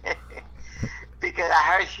 because I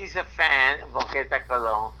heard she's a fan of Orquesta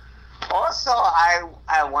Colón. Also, I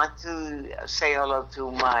want to say hello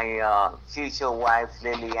to my future wife,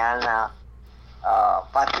 Liliana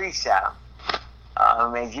Patricia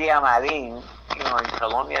Mejia Marin. In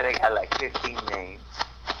Colombia they got like 15 names.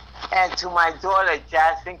 And to my daughter,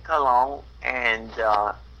 Jasmine Colón, and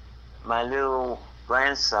my little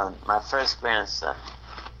grandson, my first grandson,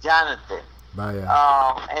 Jonathan. Bye.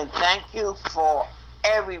 And thank you for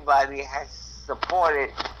everybody has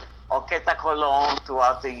supported Orquesta Colón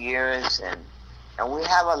throughout the years, and we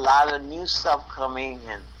have a lot of new stuff coming,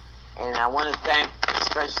 and I want to thank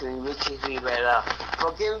especially Richie Rivera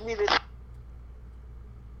for giving me the.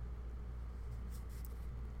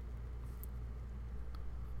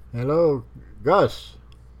 Hello, Gus.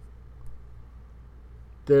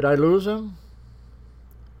 Did I lose him?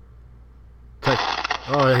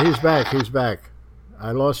 Oh, he's back. He's back.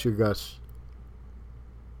 I lost you, Gus.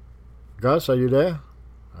 Gus, are you there?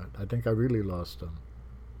 I think I really lost him.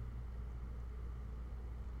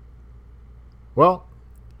 Well,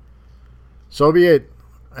 so be it.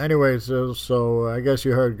 Anyways, so I guess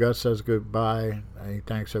you heard Gus says goodbye. He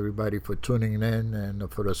thanks everybody for tuning in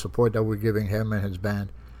and for the support that we're giving him and his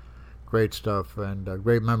band. Great stuff and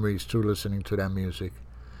great memories too listening to that music.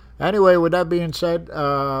 Anyway, with that being said,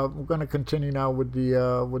 we're going to continue now with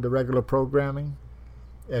the regular programming.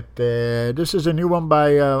 This is a new one by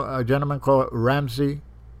a gentleman called Ramsey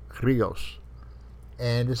Rios.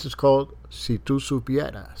 And this is called Si Tu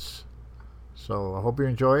Supieras. So I hope you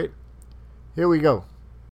enjoy it. Here we go.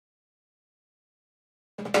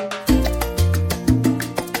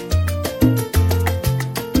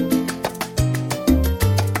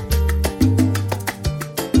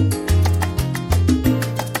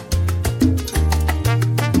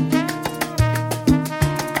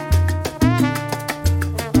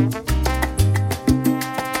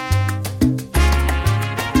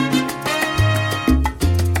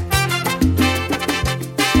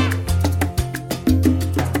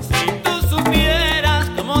 Si tú supieras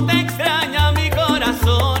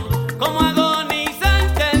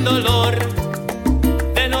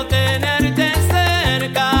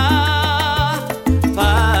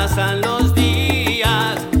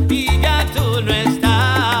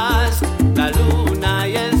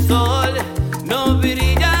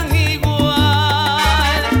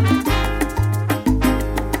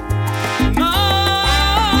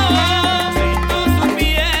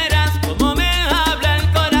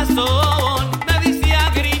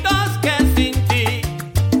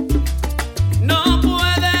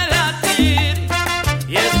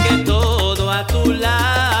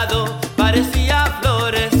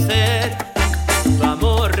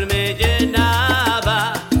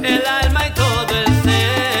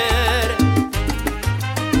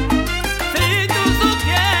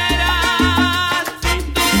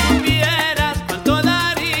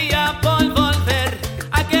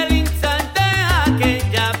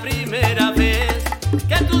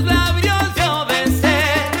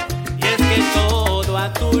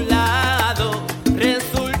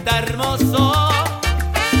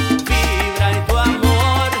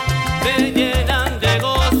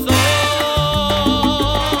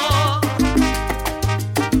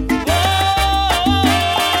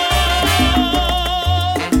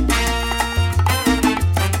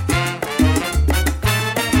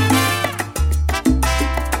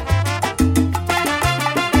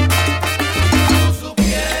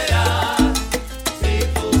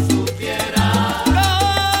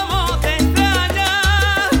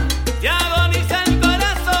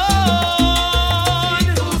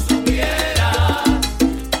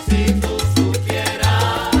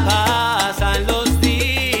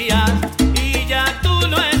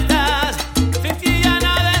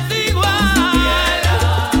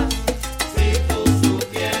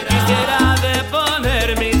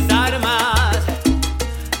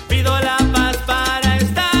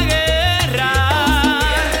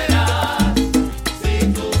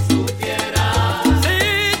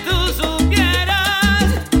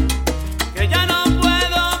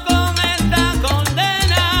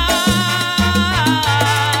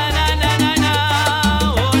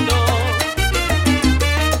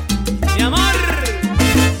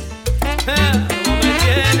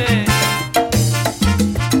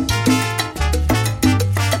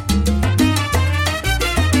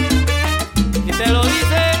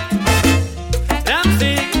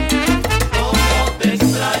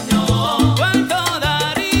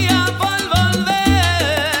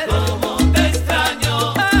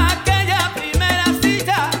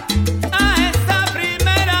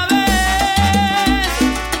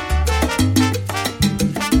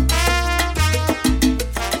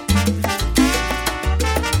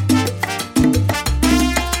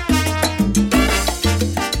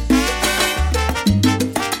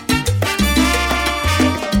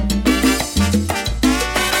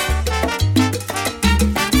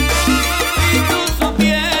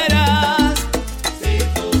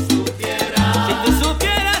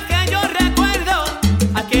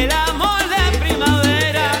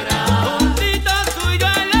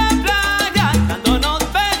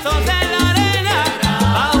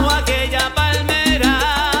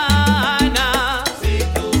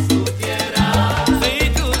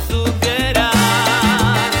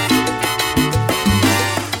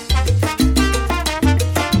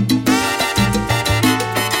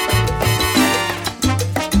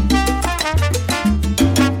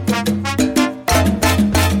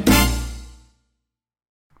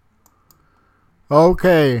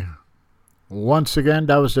Okay. Once again,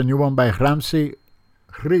 that was the new one by Ramsey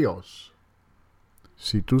Rios.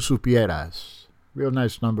 Si tú supieras. Real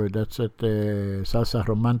nice number. That's at Salsa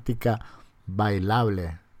Romántica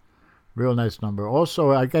Bailable. Real nice number.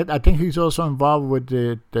 Also, I think he's also involved with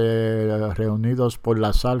the Reunidos por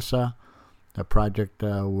la Salsa, the project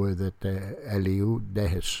with Eliú de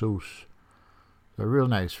Jesus. So real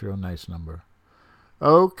nice number.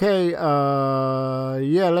 Okay,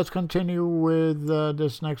 let's continue with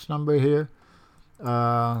this next number here. We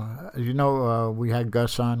had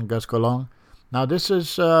Gus Colón. Now this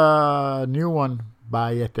is a new one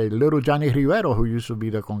by Little Johnny Rivero, who used to be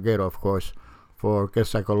the conguero, of course, for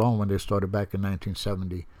Orquesta Colón when they started back in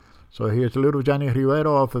 1970. So here's Little Johnny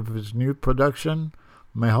Rivero off of his new production,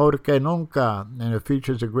 Mejor que Nunca, and it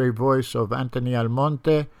features the great voice of Anthony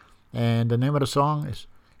Almonte, and the name of the song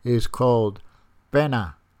is called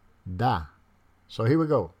Pena Da. So here we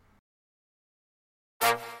go.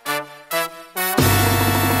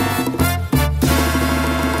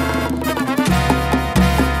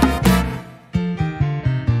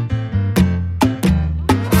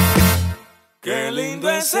 Qué lindo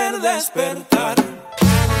es el despertar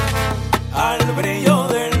al brillo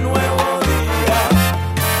del nuevo día.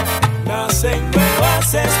 Nacen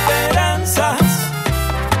nuevas esperanzas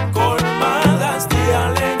colmadas de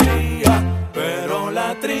alegría, pero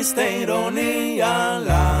la triste ironía,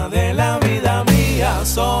 la de la vida mía,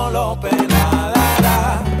 solo pena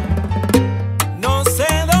dará. No sé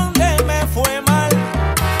dónde me fue mal,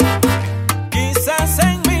 quizás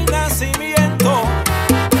en mi nacimiento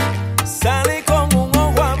salí con un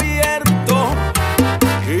ojo abierto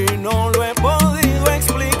y no lo he podido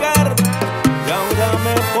explicar. Y ahora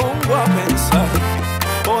me pongo a pensar,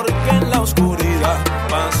 porque en la oscuridad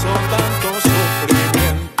pasó tanto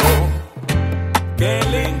sufrimiento. Qué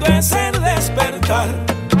lindo es el despertar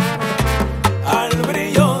al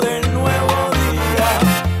brillo del nuevo día.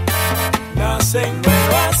 Nacen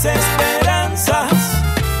nuevas esperanzas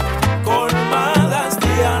colmadas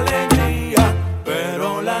de alegría,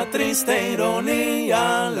 pero la triste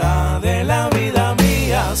ironía, la de la vida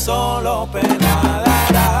mía, solo pena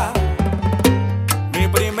dará. Mi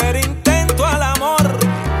primer intento al amor,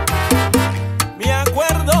 me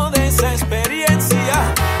acuerdo de esa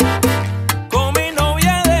experiencia con mi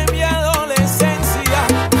novia de mi adolescencia.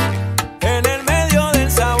 En el medio del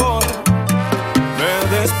sabor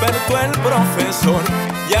me despertó el profesor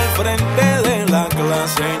y al frente de la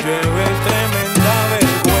clase llevé tremenda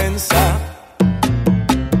vergüenza.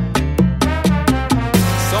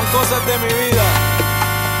 Son cosas de mi vida,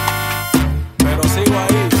 pero sigo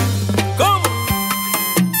ahí. ¿Cómo?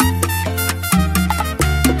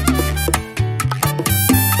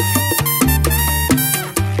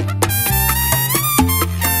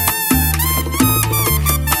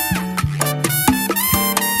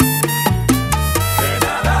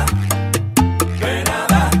 Que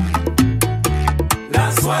nada,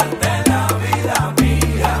 la suerte de la vida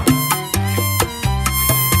mía.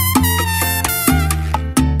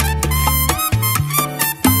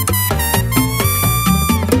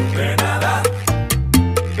 Que nada,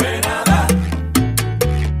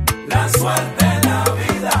 la suerte de la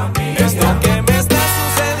vida mía. Esto que me está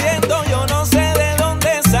sucediendo yo no sé de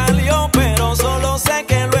dónde salió, pero solo sé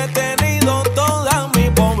que lo he tenido toda mi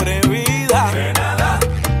pobre vida. Que nada,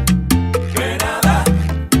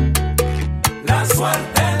 la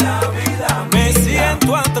suerte de la vida mía. Me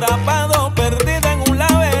siento atrapado, perdido en un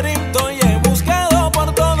laberinto y he buscado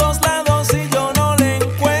por todos lados y yo no le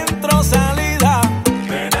encuentro salida.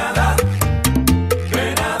 Que nada,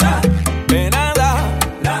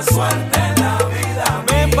 la suerte de la vida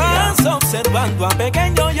mía. Me paso observando a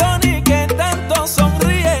pequeño Johnny que tanto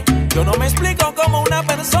sonríe. Yo no me explico cómo una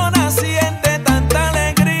persona siente tanta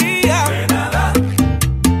alegría. Que nada,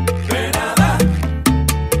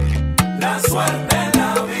 la suerte de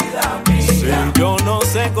la vida mía. Sí, yo no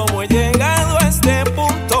sé cómo he llegado a este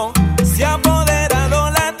punto. Se ha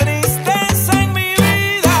apoderado la tristeza en mi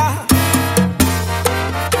vida.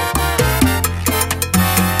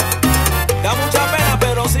 Da mucha pena,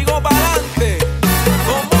 pero sigo para adelante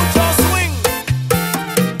con mucho swing.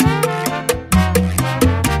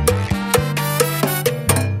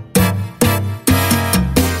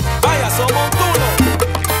 Vaya, somos uno.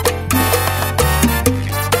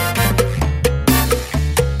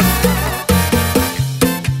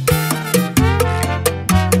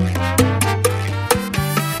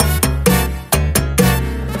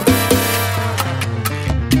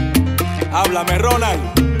 Háblame, Ronald.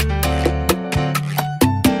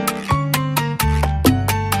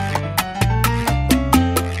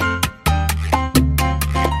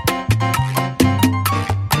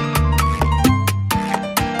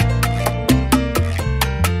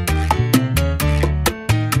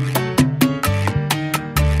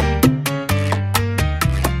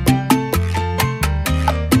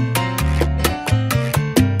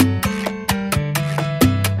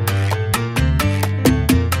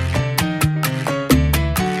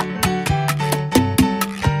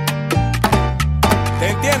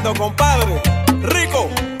 Dímelo, compadre. Rico.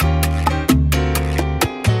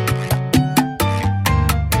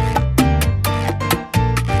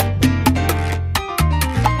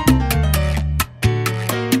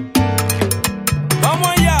 Vamos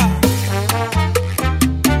allá.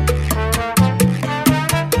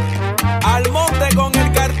 Al monte con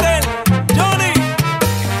el cartel. Johnny.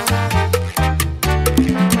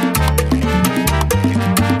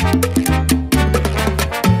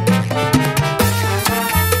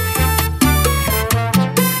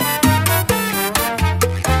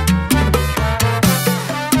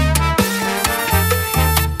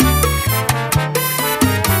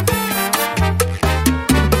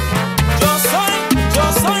 Yo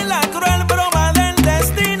soy la cruel broma del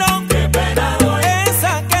destino. Qué pena doy.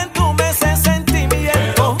 Esa que entumece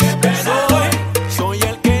sentimientos. Soy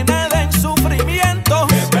el que nada en sufrimiento.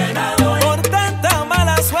 Qué pena doy. Por tanta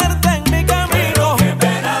mala suerte en mi camino. Qué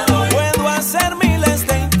pena doy. Puedo hacer miles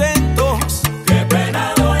de intentos. Qué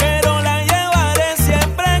pena doy. Pero la llevaré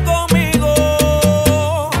siempre conmigo.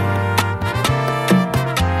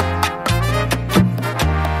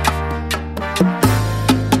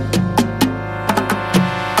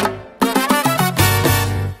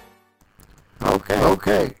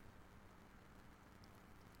 Okay.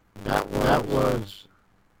 That was.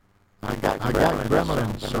 I got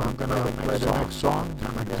Gremlins, so I'm gonna play the next song.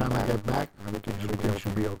 By the time I get back, everything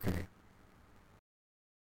should be okay.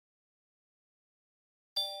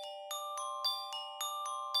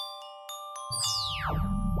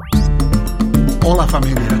 Hola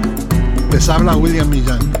familia, les habla William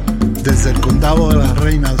Millán desde el Condado de las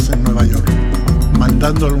Reinas en Nueva York,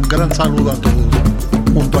 mandándole un gran saludo a todos,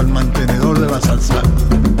 junto al mantenedor de la salsa,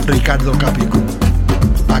 Ricardo Capicu,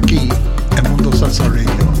 aquí en Mundo Salsa Radio.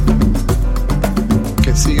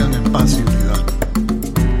 Que sigan en paz y unidad.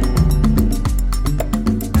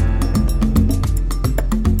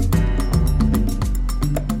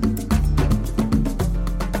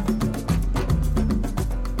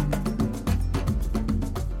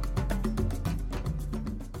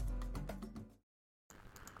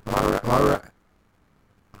 All right.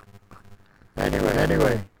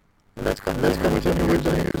 Anyway, let's continue with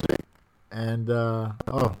the music. And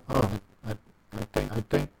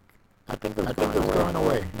I think it was going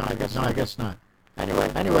away. No, I guess not.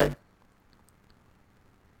 Anyway.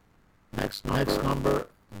 Next number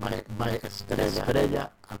by Estrella.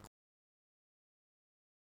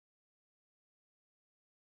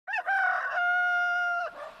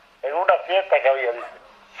 En una fiesta que había, dice: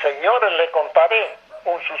 señores, le contaré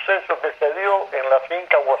un suceso que se dio en la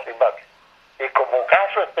finca Guasimal. Y como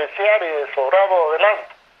caso especial y de sobrado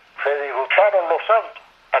adelante, se disgustaron los santos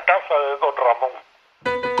a casa de don Ramón.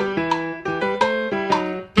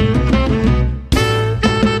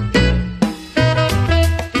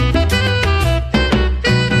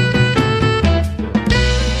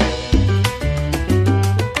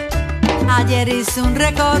 Ayer hice un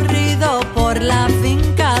recorrido por la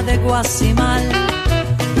finca de Guasimal.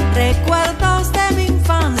 Recuerdos de mi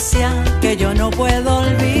infancia que yo no puedo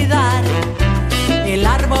olvidar. El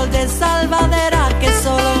árbol de salvadera que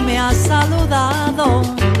solo me ha saludado.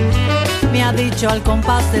 Me ha dicho al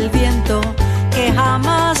compás del viento que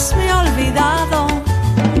jamás me he olvidado.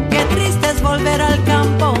 Qué triste es volver al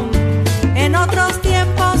campo en otros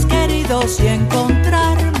tiempos queridos y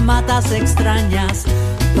encontrar matas extrañas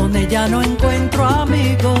donde ya no encuentro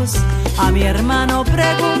amigos. A mi hermano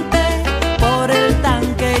pregunté por el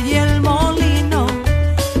tanque y el molino,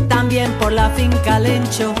 también por la finca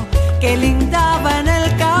Lencho que lindaba en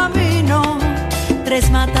el camino. 3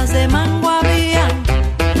 matas de mango había,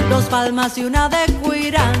 2 palmas y una de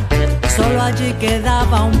cuira. Solo allí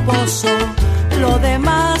quedaba un pozo, lo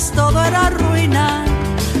demás todo era ruina.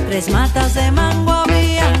 3 matas de mango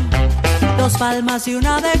había, 2 palmas y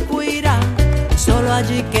una de cuira. Solo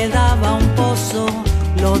allí quedaba un pozo,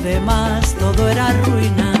 lo demás todo era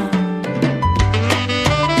ruina.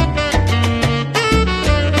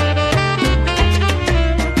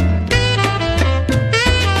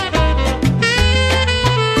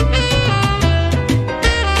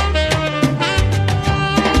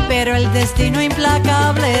 Pero el destino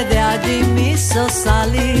implacable de allí me hizo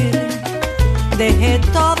salir. Dejé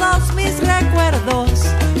todos mis recuerdos,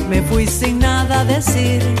 me fui sin nada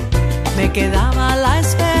decir. Me quedaba la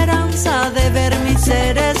esperanza de ver mis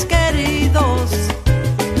seres queridos.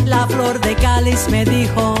 La flor de cáliz me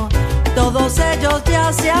dijo, todos ellos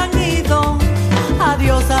ya se han ido.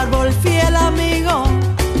 Adiós árbol fiel amigo,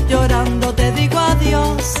 llorando te digo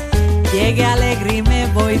adiós. Llegué alegre y me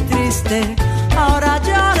voy triste, ahora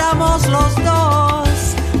lloramos los dos.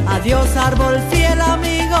 Adiós árbol fiel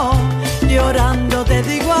amigo, Llorando te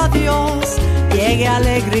digo adiós, llegué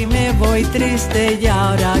alegre y me voy triste y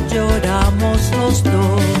ahora lloramos los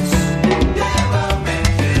dos. Llévame,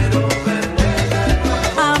 quiero verte de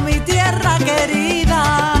nuevo. A mi tierra querida.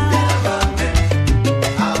 Llévame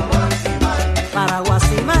a Guasimal. Para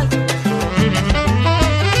Guasimal.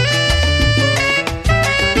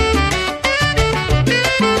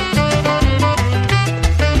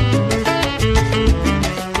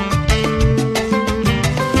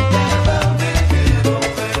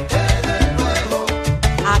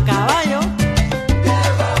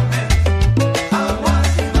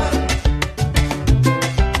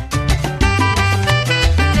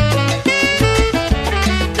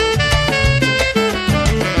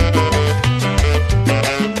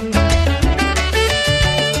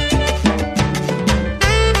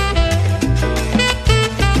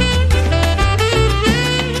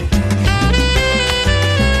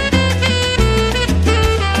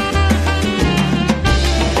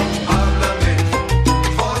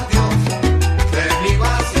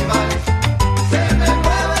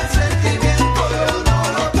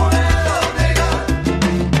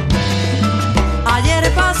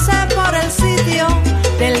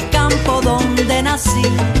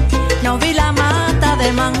 No vi la mata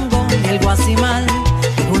de mango ni el guasimal,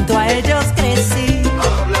 junto a ellos crecí.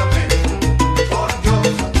 Háblame, por Dios,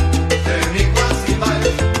 de mi Guasimal.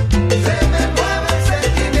 Se me mueve el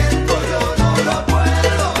sentimiento, yo no lo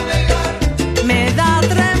puedo negar. Me da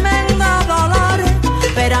tremendo dolor,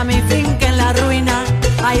 pero a mi finca en la ruina,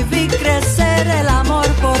 ahí vi crecer el amor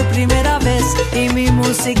por primera vez y mi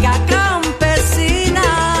música campesina.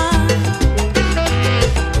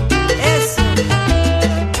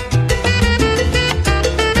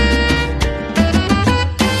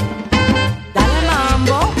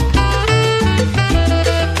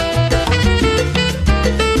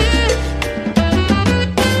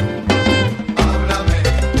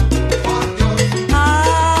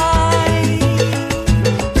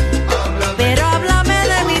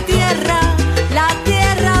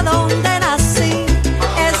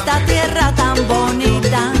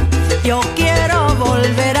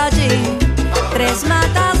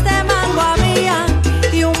 Matas de mango había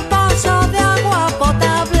y un pozo de agua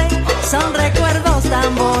potable. Son recuerdos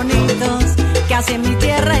tan bonitos que hacen mi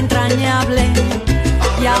tierra entrañable.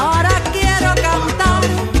 Y ahora quiero cantar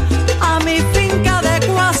a mi finca de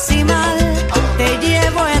Guasimal. Te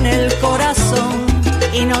llevo en el corazón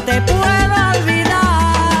y no te puedo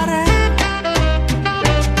olvidar.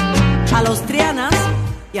 A los Trianas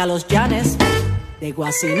y a los Llanes de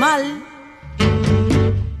Guasimal.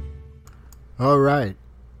 All right.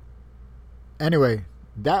 Anyway,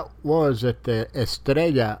 that was at the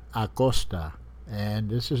Estrella Acosta,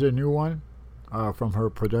 and this is a new one from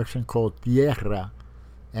her production called Tierra,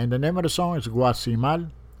 and the name of the song is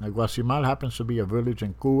Guasimal. Guasimal happens to be a village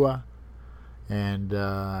in Cuba, and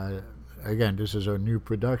again, this is a new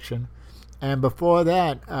production. And before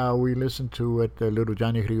that, we listened to it, Little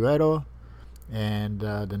Johnny Rivero, and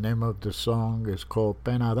the name of the song is called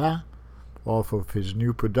Pena Da, off of his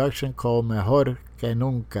new production called Mejor Que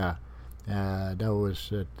Nunca. That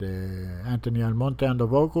was Anthony Almonte on the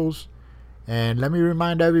vocals. And let me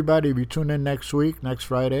remind everybody, if you tune in next week, next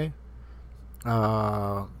Friday,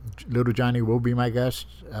 Little Johnny will be my guest.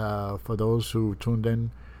 For those who tuned in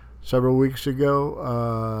several weeks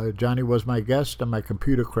ago, Johnny was my guest and my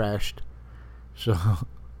computer crashed. So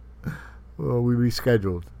well, we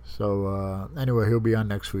rescheduled. So anyway, he'll be on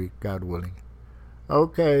next week, God willing.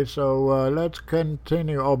 Okay, so let's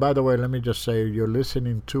continue. Oh, by the way, let me just say, you're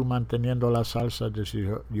listening to Manteniendo la Salsa. This is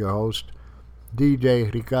your host, DJ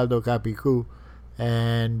Ricardo Capicu.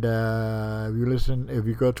 And if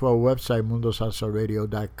you go to our website,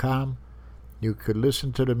 mundosalsaradio.com, you could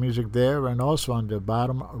listen to the music there. And also on the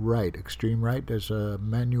bottom right, extreme right, there's a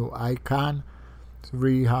menu icon,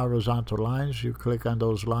 3 horizontal lines. You click on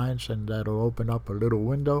those lines, and that'll open up a little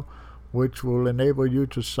window which will enable you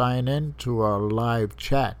to sign in to our live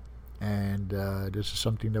chat. And this is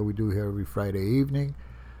something that we do here every Friday evening.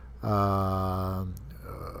 It's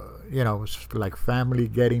like family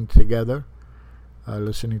getting together,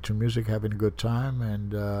 listening to music, having a good time,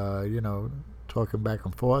 and, talking back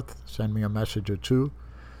and forth. Send me a message or two.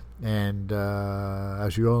 And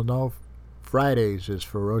as you all know, Fridays is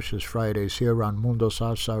Ferocious Fridays here on Mundo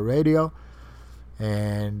Salsa Radio.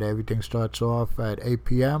 And everything starts off at 8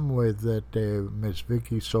 p.m. with Miss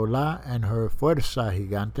Vicky Sola and her Fuerza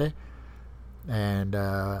Gigante. And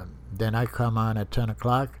then I come on at 10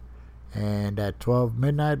 o'clock. And at 12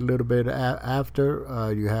 midnight, a little bit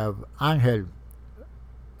after, you have Ángel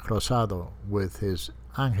Rosado with his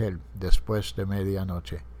Ángel Después de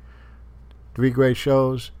Medianoche. 3 great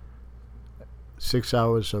shows. 6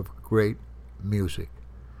 hours of great music.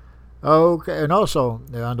 Okay, and also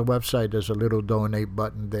on the website there's a little donate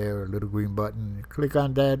button there, a little green button. Click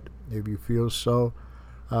on that if you feel so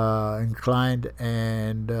inclined,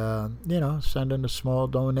 and send in a small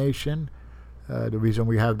donation. The reason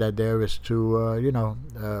we have that there is to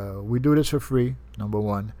we do this for free. Number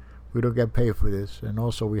one, we don't get paid for this, and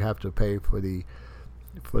also we have to pay for the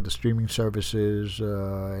streaming services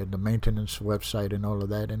and the maintenance website and all of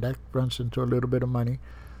that, and that runs into a little bit of money.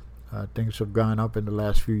 Things have gone up in the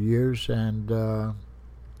last few years, and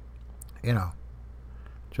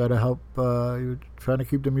try to help, trying to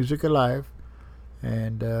keep the music alive,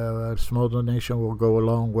 and a small donation will go a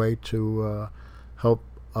long way to help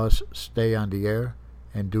us stay on the air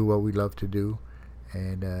and do what we love to do,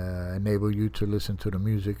 and enable you to listen to the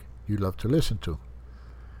music you love to listen to.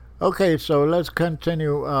 Okay, so let's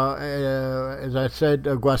continue. As I said,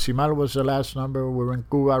 Guasimal was the last number. We're in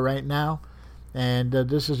Cuba right now, and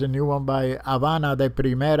this is a new one by Habana de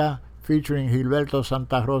Primera, featuring Gilberto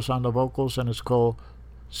Santa Rosa on the vocals, and it's called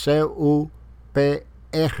C-U-P-R.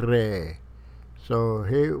 So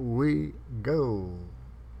here we go.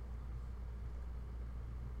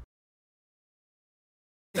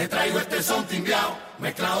 Te traigo este son timbiao,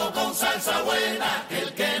 mezclado con salsa buena.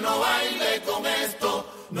 El que no baile con esto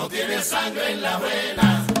no tiene sangre en las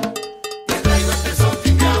venas. Te traigo este son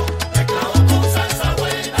timbiao, mezclado con salsa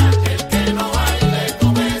buena. El que no baile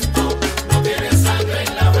con esto no tiene sangre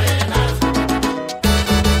en las venas.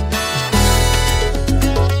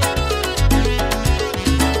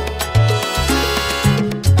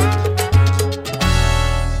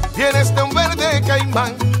 Vienes de un verde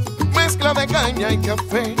caimán, mezcla de caña y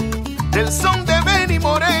café, del son de Benny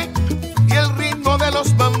Moré y el ritmo de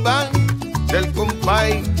los bambán, del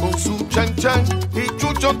compay con su chan chan y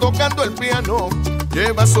Chucho tocando el piano.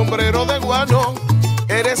 Lleva sombrero de guano,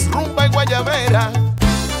 eres rumba y guayabera.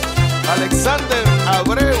 Alexander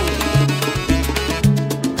Abreu,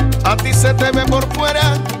 a ti se te ve por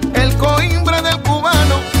fuera el coimbre del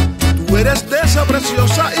cubano. Tú eres de esa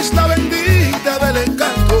preciosa isla bendita del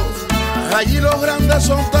encanto. Allí los grandes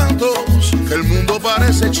son tantos que el mundo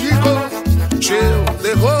parece chico. Cheo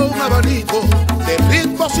dejó un abanico de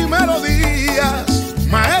ritmos y melodías.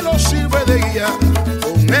 Maelo sirve de guía,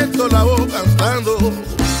 con Héctor Lavoe cantando.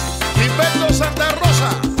 Gilberto Santa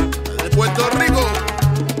Rosa, de Puerto Rico.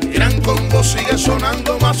 Gran combo sigue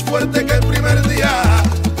sonando más fuerte que el primer día.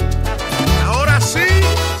 Ahora sí,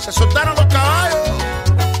 se soltaron los caballos.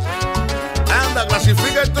 Anda,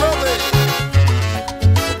 clasifica el trote,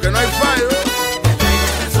 porque no hay fallo.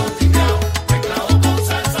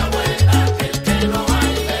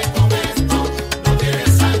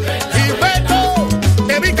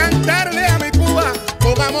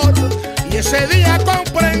 Ese día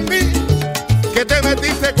comprendí que te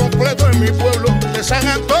metiste completo en mi pueblo de San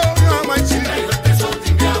Antonio a Maicí.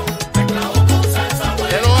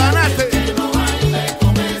 Te lo ganaste.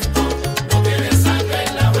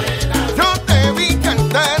 Yo te vi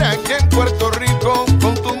cantar aquí en Puerto Rico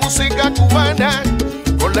con tu música cubana,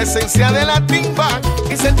 con la esencia de la timba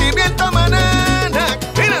y sentimiento manana.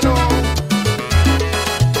 Míralo.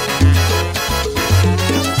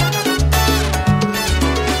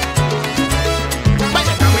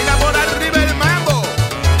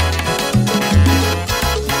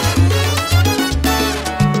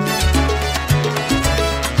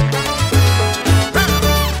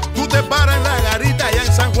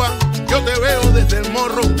 Del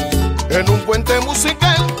morro, en un puente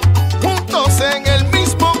musical, juntos en el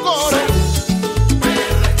mismo coro.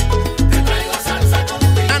 Te traigo salsa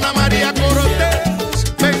contigo. Ana María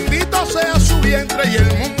Cortés, bendito sea su vientre y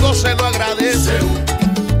el mundo se lo agradece.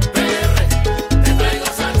 Te traigo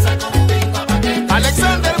salsa contigo pa' que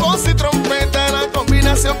Alexander, voz y trompeta, la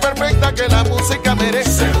combinación perfecta que la música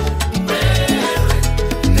merece.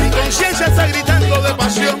 Mi conciencia está gritando de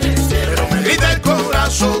pasión, pero me grita el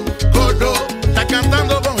corazón. Coro, está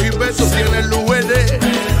cantando con Gilberto, tiene el UND.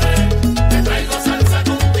 te traigo salsa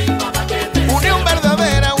contigo pa' que te Unión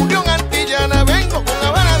verdadera, unión antillana, vengo con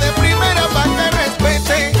Habana de primera pa' que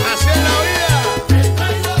respete. Así es la vida, te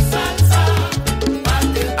traigo salsa pa'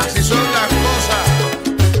 que te así son las cosas.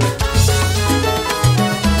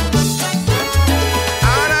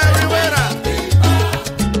 Ana Rivera,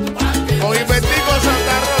 con Gilbertico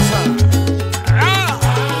Santa Rosa.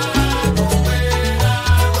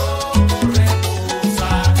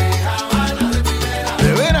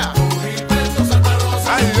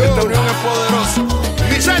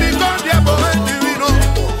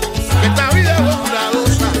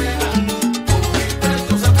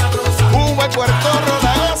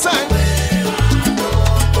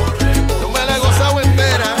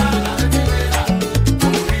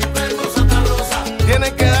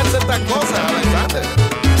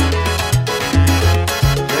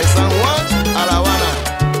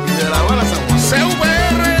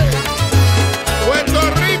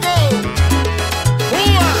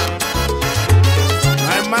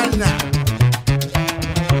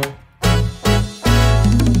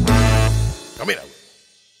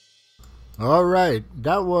 right,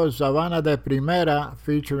 that was Habana de Primera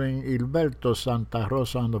featuring Hilberto Santa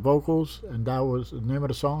Rosa on the vocals, and that was the name of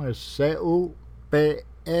the song is C-U-P-R,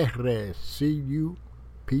 C-U-P-R,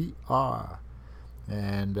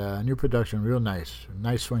 and new production, real nice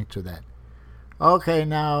swing to that. Okay,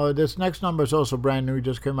 now this next number is also brand new,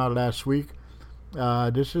 just came out last week.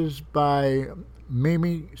 This is by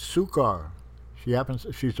Mimi Sukar.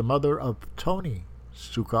 She's the mother of Tony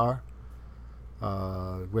Sukar.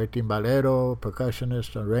 Great timbalero,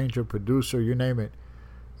 percussionist, arranger, producer, you name it.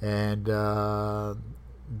 And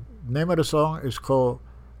name of the song is called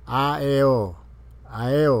Aeo.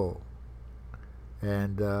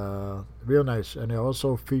 And real nice. And it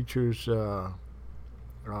also features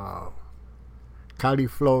Cali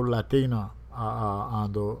Flow Latina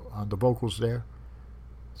on the vocals there.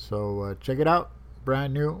 So check it out.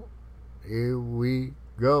 Brand new. Here we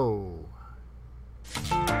go.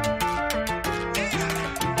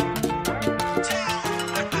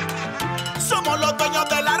 Somos los dueños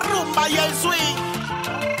de la rumba y el swing.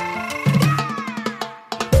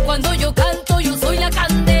 Cuando yo canto, yo soy la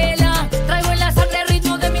candela. Traigo en la sangre el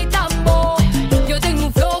ritmo de mi tambor. Yo tengo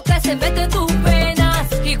un flow que se mete en tus venas.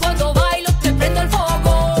 Y cuando bailo, te prendo el fuego.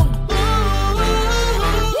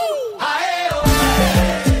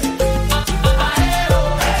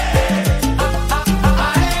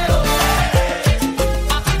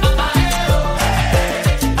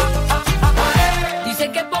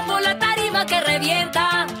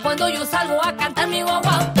 Cuando yo salgo a cantar mi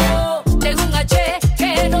guaguancó, tengo un H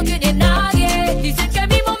que no tiene nadie. Dicen que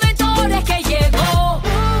mi momento ahora es que llegó.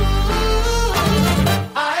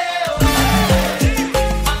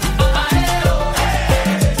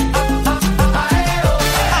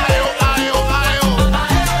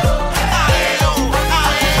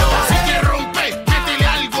 Así que rompe, métele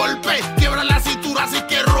al golpe, quiebra la cintura, así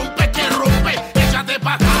que rompe, échate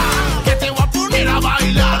pa' acá, que te voy a poner a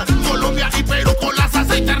bailar. Colombia y Perú con la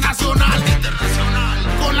salsa internacional,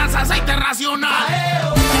 con la salsa internacional.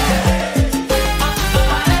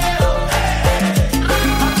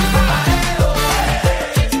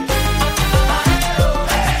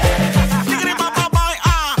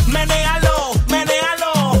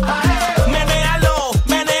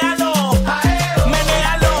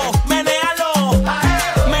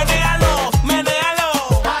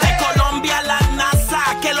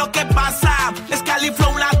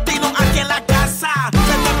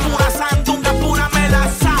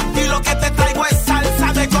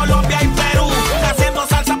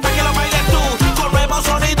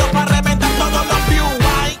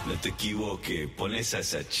 Pone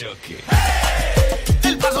salsa choque.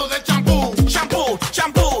 El paso del champú, champú,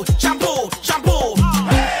 champú, champú, champú.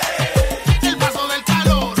 El paso del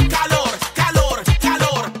calor, calor, calor,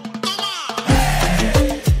 calor.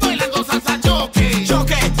 Bailando salsa choque,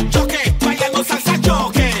 choque, choque. Bailando salsa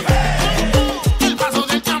choque. El paso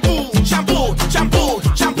del champú, champú, champú,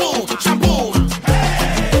 champú, champú.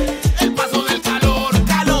 El paso del calor,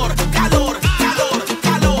 calor, calor, calor,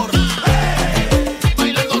 calor.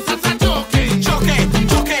 Bailando salsa choque, choque,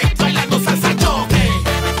 choque. Bailando salsa choque.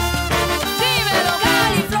 Dímelo,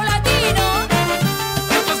 Cali Flow.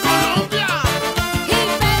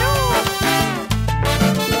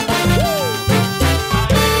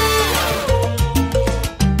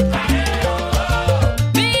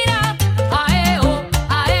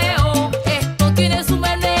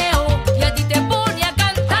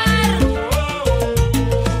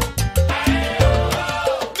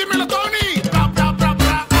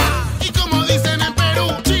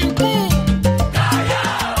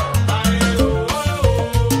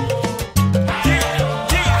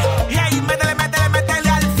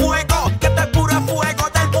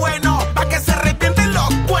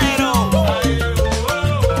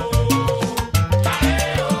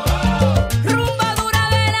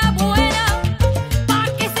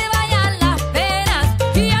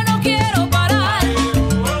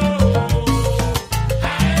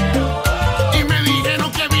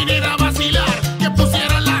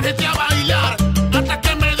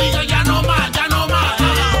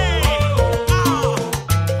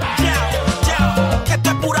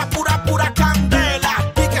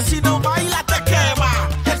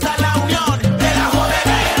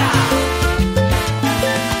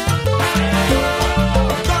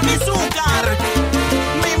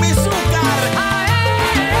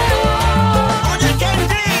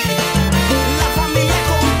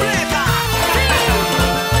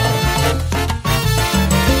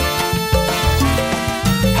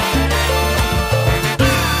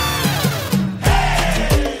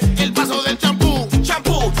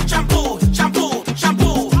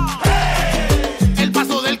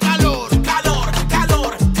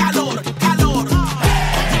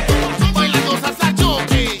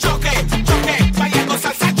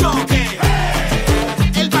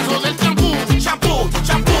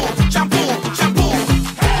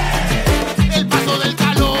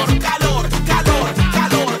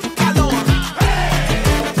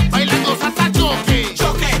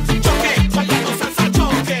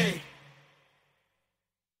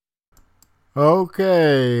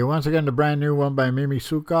 Okay, once again, the brand new one by Mimi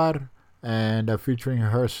Sukar and featuring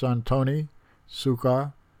her son Tony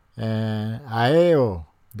Sukar and Aeo.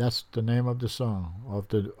 That's the name of the song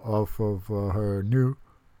off of her new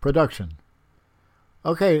production.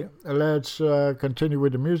 Okay, let's continue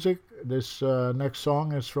with the music. This next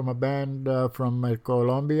song is from a band from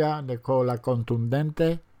Colombia. They call La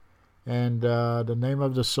Contundente, and the name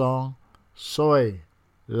of the song Soy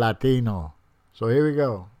Latino. So here we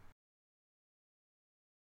go.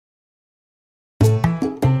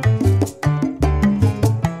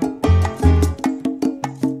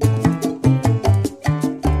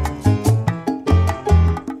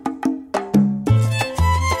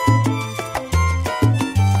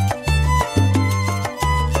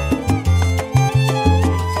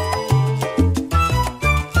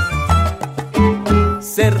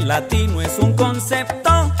 Ser latino es un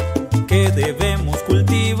concepto que debemos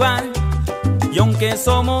cultivar, y aunque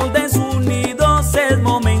somos desunidos es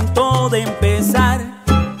momento de empezar.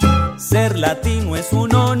 Ser latino es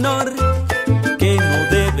un honor que no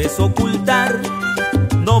debes ocultar.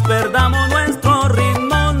 No perdamos nuestro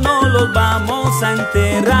ritmo, no los vamos a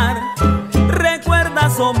enterrar.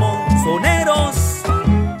 Recuerda, somos soneros,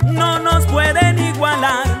 no nos pueden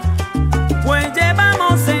igualar, pues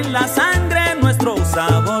llevamos en la sangre nuestro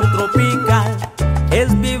sabor tropical. Es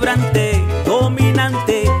vibrante,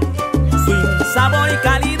 dominante, swing, sabor y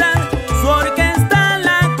calidad. Su orquesta,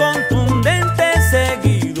 la contundente,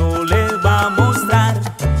 seguido les va a mostrar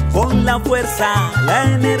con la fuerza,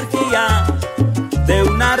 la energía de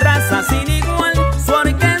una raza sin igual. Su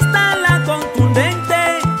orquesta, la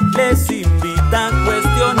contundente, les invita a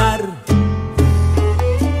cuestionar.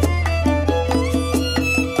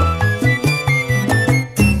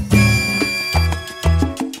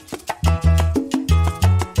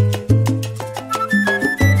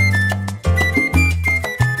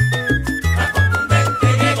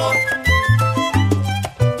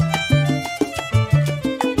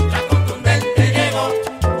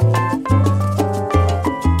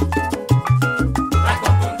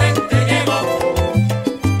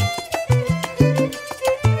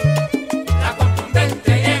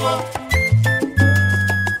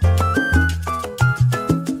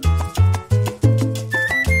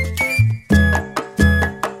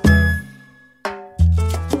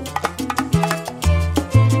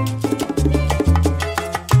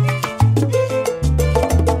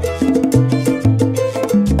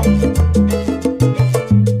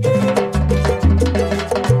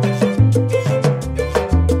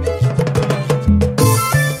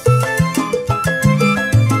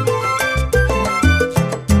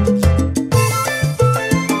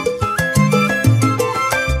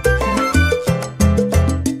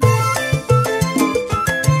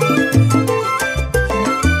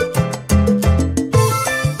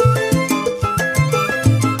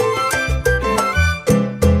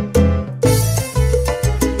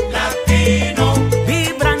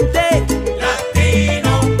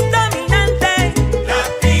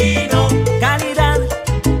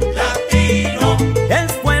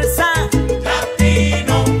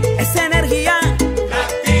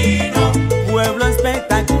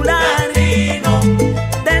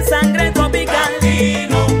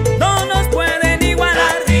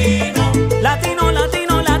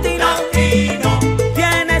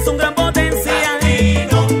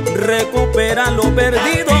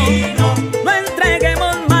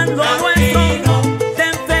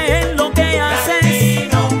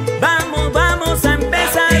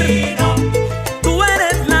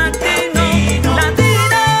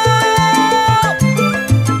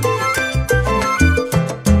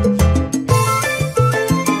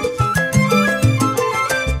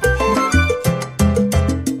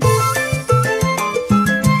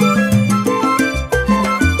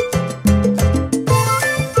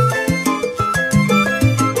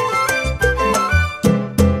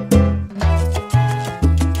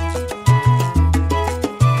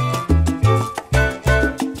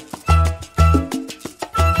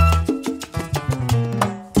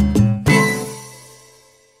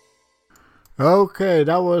 Okay,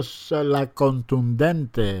 that was La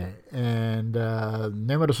Contundente, and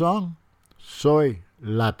name of the song, Soy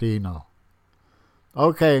Latino.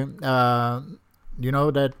 Okay, you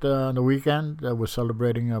know that on the weekend we're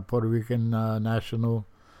celebrating Puerto Rican National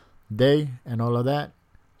Day and all of that.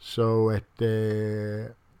 So and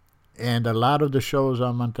a lot of the shows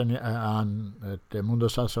on at Mundo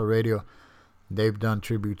Salsa Radio, they've done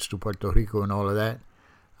tributes to Puerto Rico and all of that.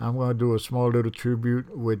 I'm going to do a small little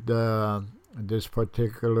tribute with this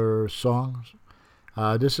particular song.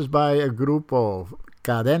 This is by a group of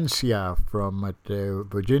Cadencia from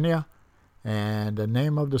Virginia, And the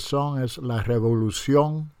name of the song is La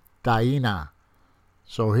Revolución Taína.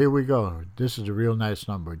 So here we go. This is a real nice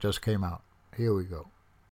number. It just came out. Here we go.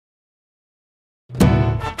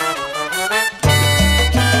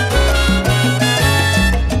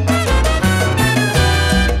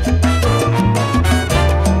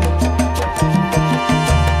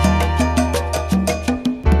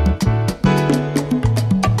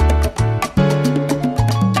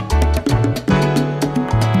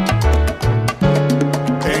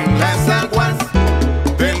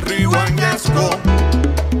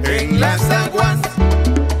 En las aguas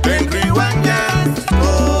del río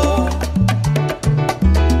Añasco,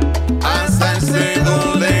 hasta el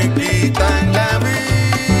cerdo le quitan la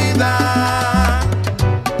vida.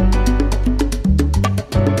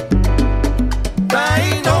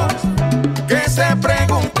 Taínos que se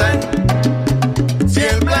preguntan si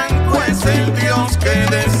el blanco es el Dios que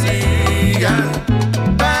decía.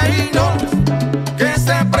 Taínos que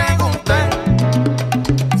se preguntan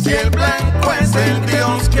si el blanco es el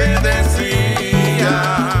Dios que decía.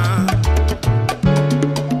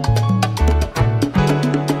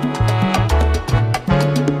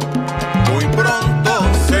 Muy pronto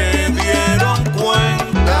se dieron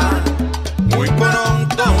cuenta, muy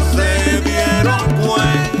pronto se dieron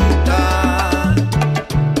cuenta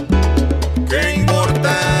que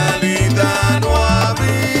inmortalidad no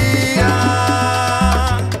había.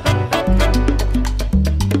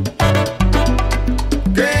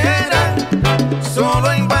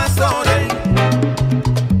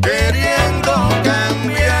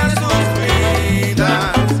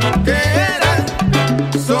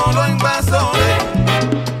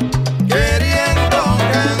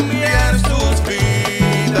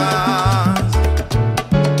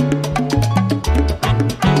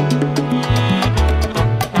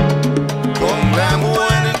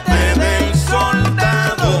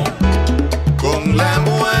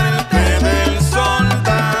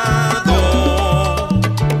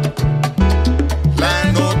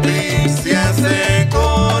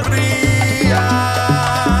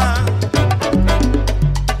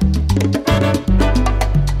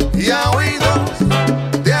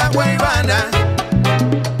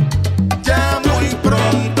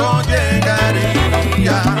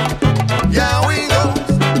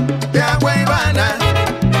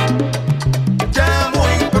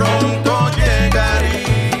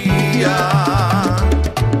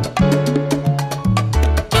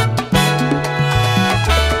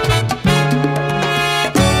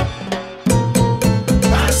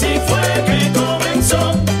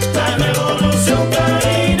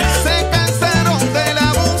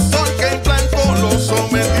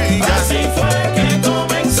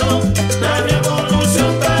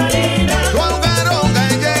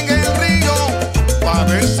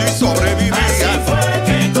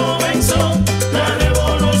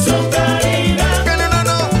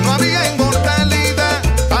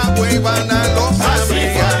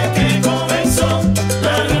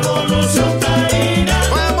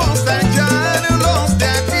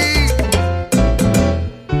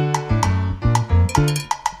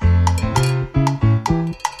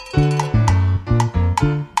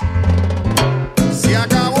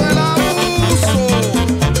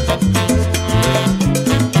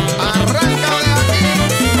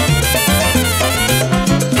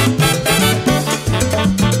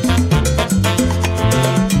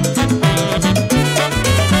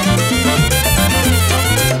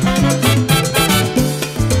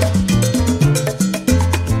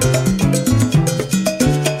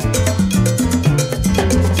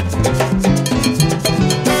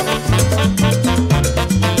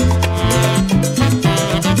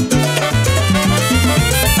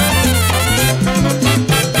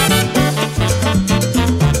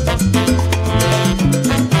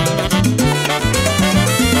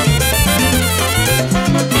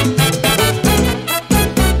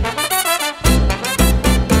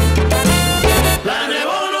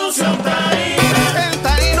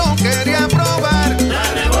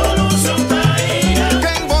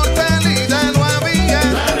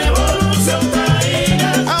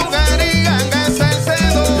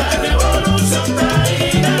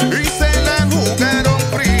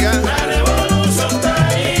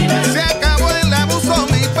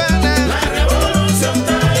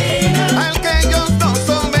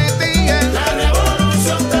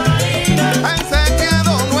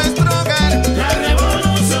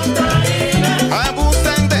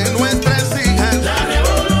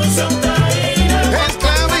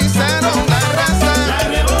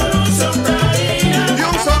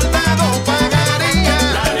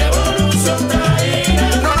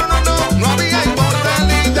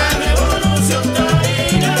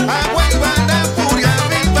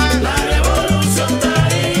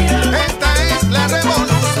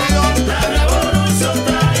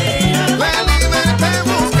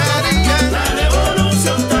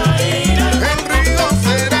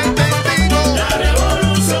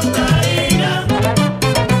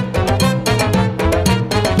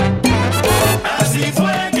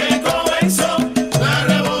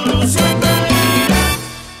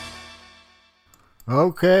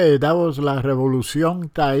 Okay, that was La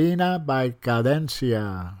Revolución Taína by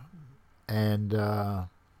Cadencia. And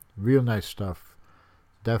real nice stuff.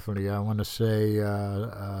 Definitely. I want to say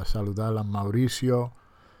saludar a Mauricio,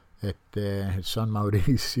 his son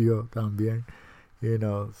Mauricio también. You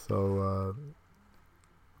know, so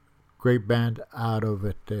great band out of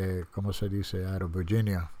 ¿cómo se dice? Out of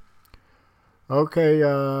Virginia. Okay,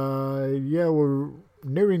 yeah, we're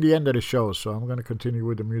nearing the end of the show, so I'm going to continue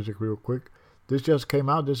with the music real quick. This just came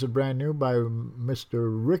out. This is brand new by Mr.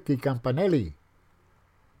 Ricky Campanelli.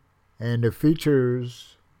 And it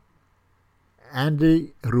features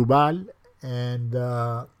Andy Rubal and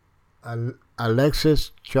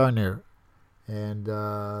Alexis Charner. And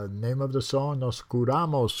name of the song, Nos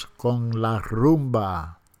Curamos con la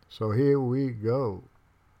Rumba. So here we go.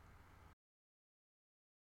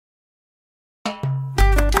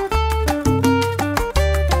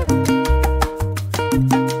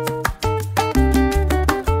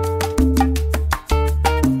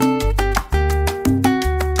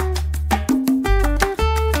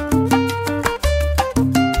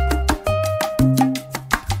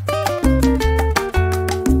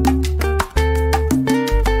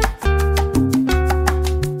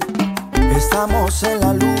 Estamos en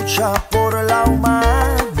la lucha por la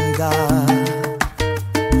humanidad,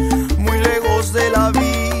 muy lejos de la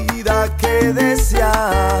vida que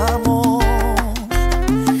deseamos.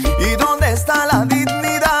 ¿Y dónde está la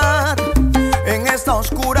dignidad en esta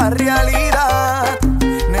oscura realidad?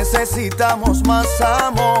 Necesitamos más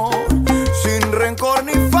amor, sin rencor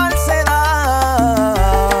ni falsedad.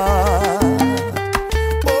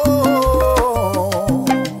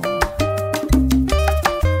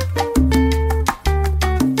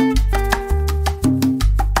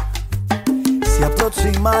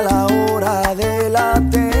 A la hora de la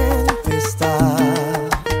tempestad,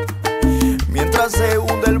 mientras se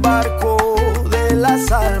hunde el barco de la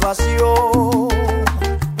salvación,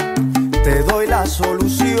 te doy la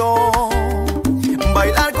solución: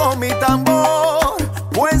 bailar con mi tambor,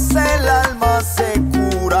 pues el alma se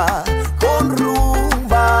cura con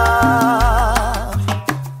rumba.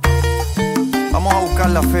 Vamos a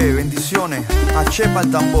buscar la fe, bendiciones, a Chepa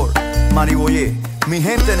el tambor, Mariboyé. Mi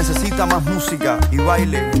gente necesita más música y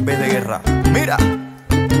baile en vez de guerra. ¡Mira!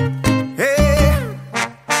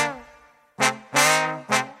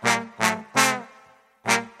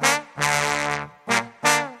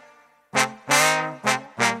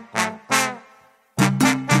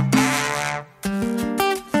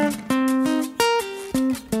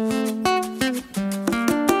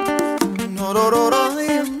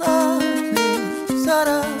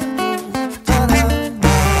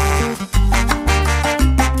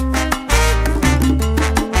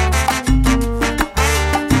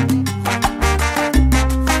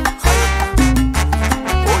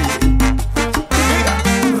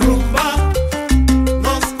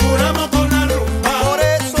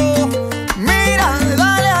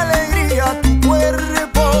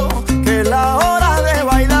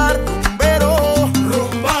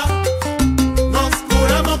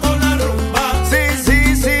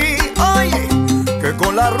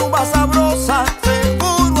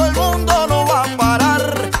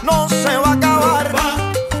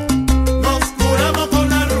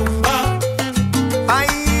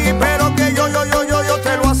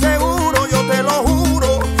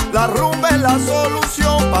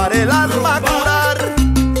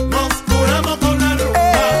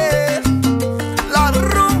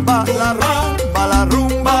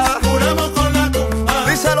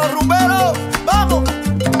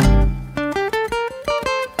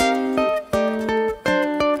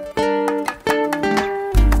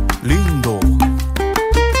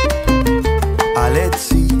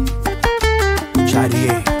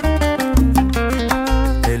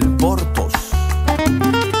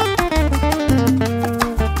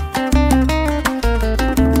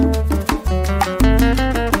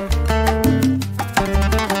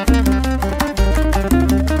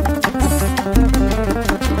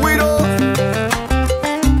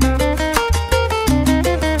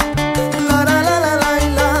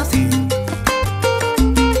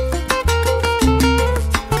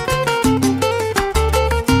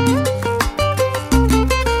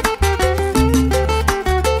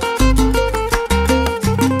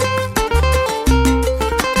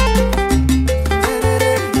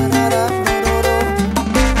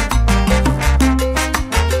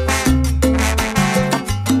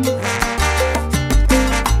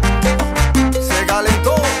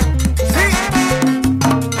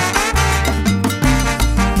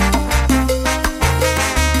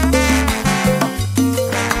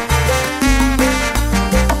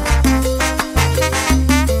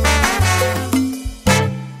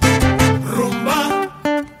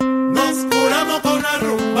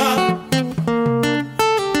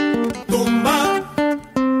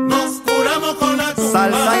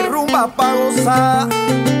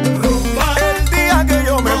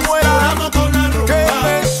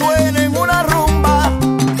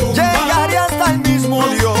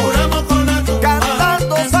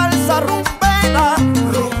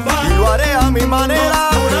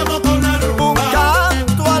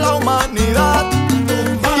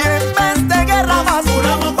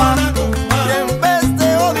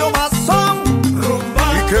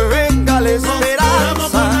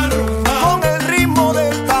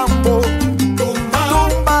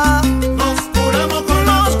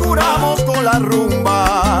 la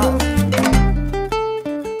rumba.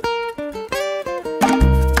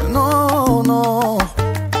 No, no.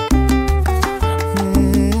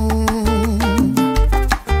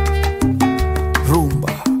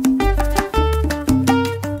 Rumba.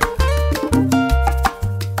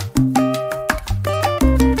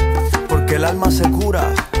 Porque el alma se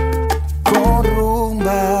cura con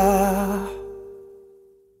rumba.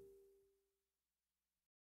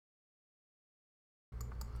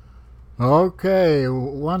 Okay,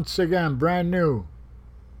 once again, brand new.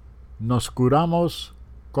 Nos curamos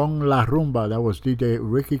con la rumba. That was DJ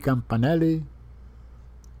Ricky Campanelli,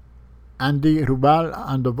 Andy Rubal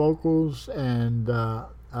on the vocals, and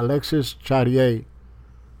Alexis Charrier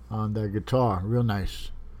on the guitar. Real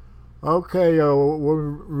nice. Okay, we're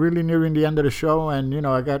really nearing the end of the show, and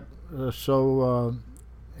I got so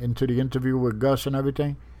into the interview with Gus and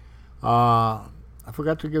everything. I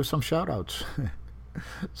forgot to give some shout outs.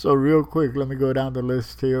 So real quick, let me go down the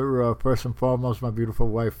list here. First and foremost, my beautiful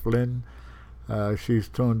wife Flynn, she's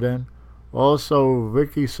tuned in. Also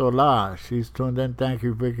Vicky Solar, she's tuned in. Thank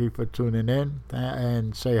you, Vicky, for tuning in,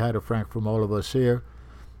 and say hi to Frank from all of us here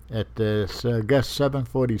at this guest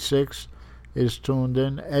 746 is tuned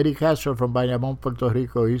in. Eddie Castro from Bayamón, Puerto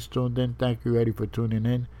Rico, he's tuned in. Thank you, Eddie, for tuning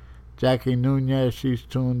in. Jackie Nunez, she's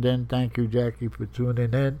tuned in. Thank you, Jackie, for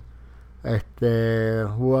tuning in.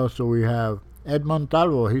 Who else do we have? Ed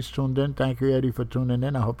Montalvo, he's tuned in. Thank you, Eddie, for tuning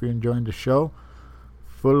in. I hope you're enjoying the show.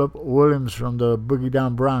 Philip Williams from the Boogie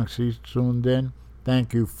Down Bronx, he's tuned in.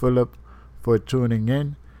 Thank you, Philip, for tuning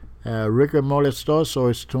in. Rick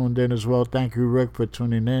Molestoso is tuned in as well. Thank you, Rick, for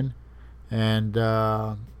tuning in. And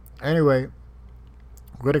anyway,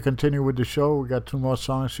 we're going to continue with the show. We got 2 more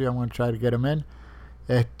songs here. I'm going to try to get them in.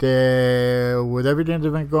 With everything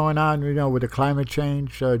that's been going on, with the climate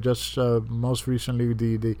change, just most recently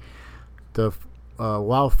the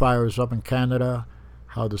wildfires up in Canada,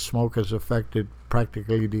 how the smoke has affected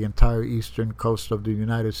practically the entire eastern coast of the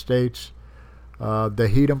United States. The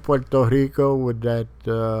heat in Puerto Rico with that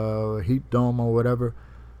heat dome or whatever.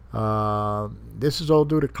 This is all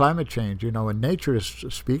due to climate change, and nature is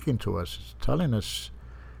speaking to us. It's telling us,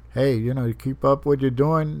 hey, you keep up what you're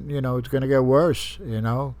doing, it's going to get worse,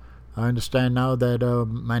 I understand now that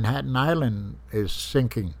Manhattan Island is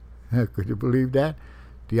sinking. Could you believe that?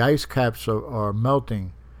 The ice caps are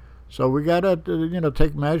melting. So we got to,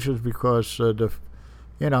 take measures because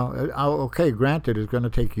okay, granted, it's going to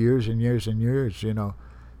take years and years and years,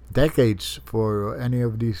 decades for any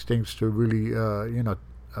of these things to really,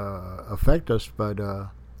 affect us. But,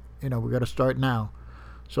 we got to start now.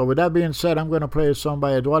 So with that being said, I'm going to play a song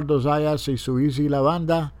by Eduardo Zayas y su Easy La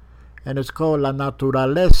Banda, and it's called La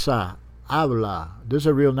Naturaleza Habla. This is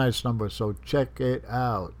a real nice number, so check it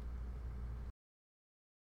out.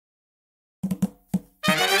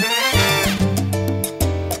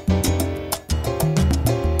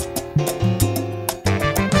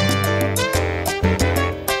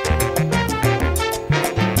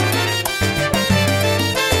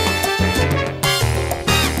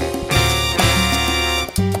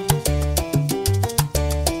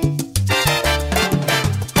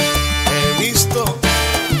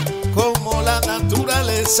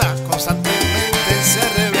 Constantemente se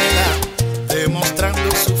revela, demostrando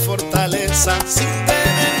su fortaleza sin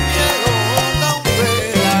tener miedo o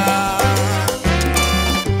cautela.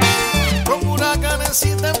 Con huracanes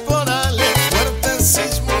y temporales, fuertes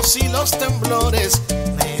sismos y los temblores,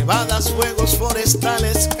 nevadas, fuegos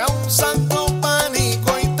forestales, causando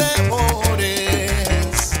pánico y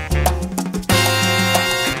temores.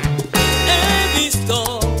 He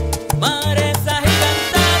visto mares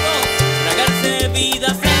agigantados, tragarse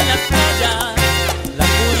vidas en las playas, la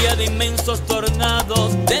furia de inmensos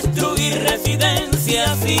tornados, destruir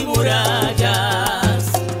residencias y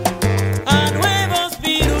murallas, a nuevos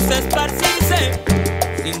virus esparcirse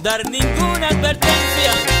sin dar ninguna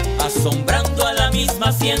advertencia, asombrando a la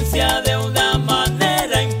misma ciencia de una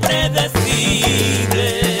manera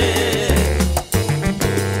impredecible.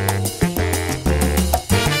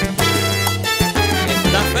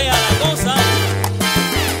 Está fea la cosa.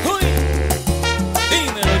 Uy,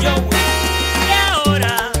 dímelo yo. Y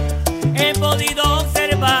ahora he podido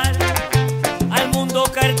observar al mundo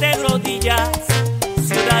caer de rodillas,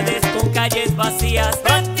 ciudades con calles vacías,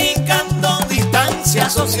 practicando distancia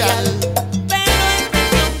social. Pero en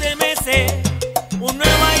cuestión de meses, un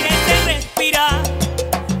nuevo aire se respira,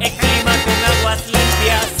 el clima con aguas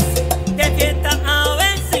limpias, de fiesta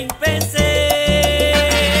aves sin peces.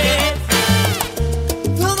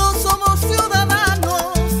 Todos somos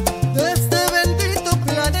ciudadanos de este bendito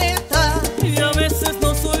planeta, y a veces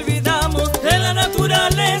nos olvidamos que la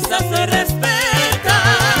naturaleza se respeta.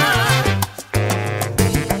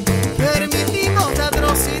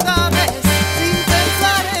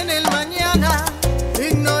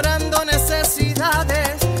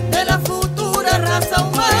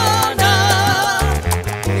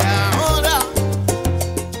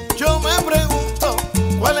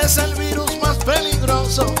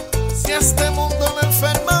 peligroso si a este mundo lo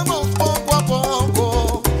enfermamos poco a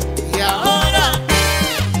poco. Y ahora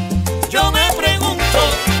yo me pregunto,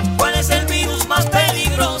 ¿cuál es el virus más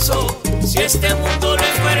peligroso si este mundo lo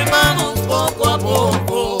enfermamos poco a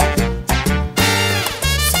poco?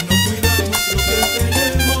 Si no cuidamos lo que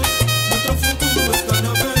tenemos, nuestro futuro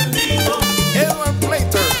estará perdido. Edward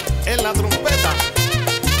Plater en la trompeta.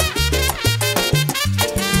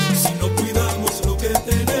 Si no cuidamos lo que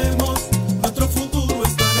tenemos, nuestro futuro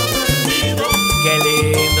estará perdido. Qué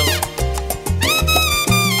lindo.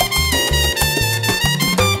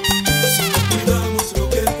 Si no cuidamos lo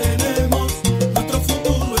que tenemos, nuestro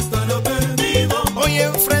futuro estará perdido. Hoy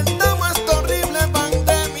enfrentamos esta horrible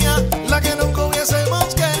pandemia, la que nunca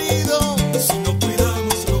hubiésemos querido. Si no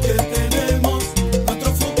cuidamos lo que tenemos,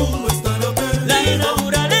 nuestro futuro estará perdido. La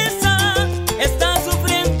naturaleza está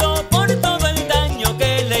sufriendo por todo el daño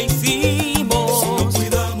que le hicimos. Si no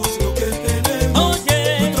cuidamos lo que tenemos,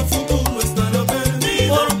 Oye, nuestro futuro estará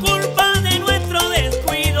perdido. por culpa de nuestro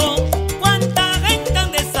descuido, ¿cuánta gente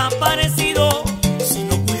han desaparecido? Si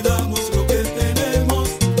no cuidamos lo que tenemos,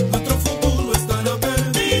 nuestro futuro estará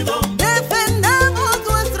perdido. Defendamos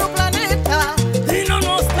nuestro planeta Y no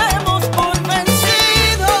nos demos por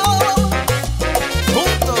vencidos.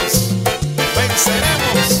 Juntos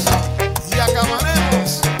venceremos y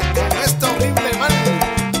acabaremos con este horrible mal.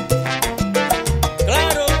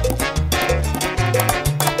 claro.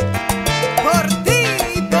 Por ti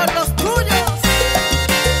y por los tuyos.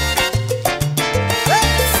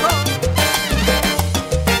 Eso.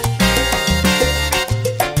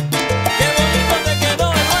 Qué bonito te quedó,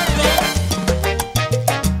 Eduardo.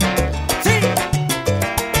 Sí.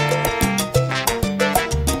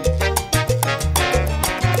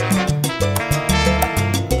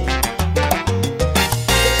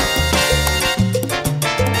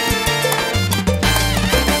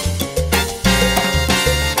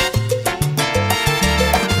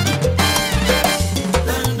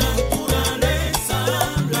 La naturaleza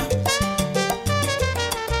habla.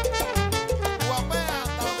 Guapea,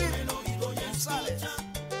 David, González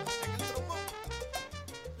en el trombón.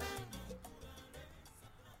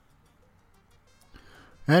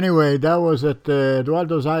 Anyway, that was at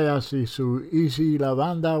Eduardo Zayas y su Easy La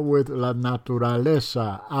Banda with La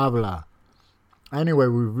Naturaleza Habla. Anyway,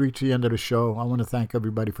 we've reached the end of the show. I want to thank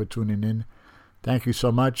everybody for tuning in. Thank you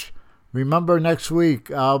so much. Remember, next week,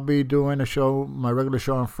 I'll be doing a show, my regular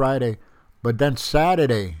show on Friday. But then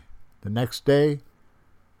Saturday, the next day,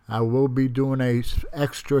 I will be doing a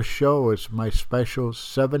extra show. It's my special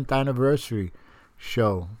 7th anniversary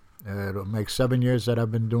show. It'll make 7 years that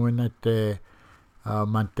I've been doing it.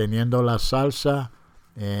 Manteniendo la Salsa,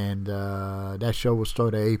 and that show will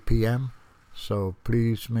start at 8 p.m. So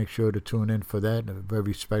please make sure to tune in for that, a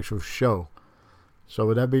very special show. So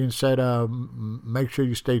with that being said, make sure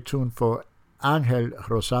you stay tuned for Ángel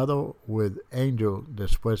Rosado with Angel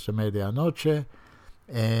después de medianoche.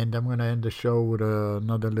 And I'm going to end the show with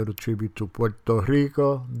another little tribute to Puerto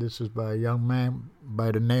Rico. This is by a young man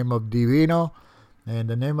by the name of Divino. And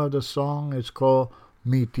the name of the song is called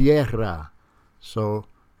Mi Tierra. So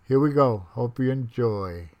here we go. Hope you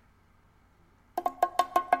enjoy.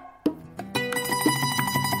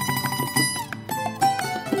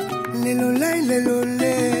 Lelo lay, lelo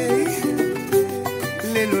ley,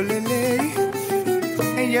 lelo ley.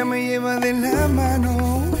 Ella me lleva de la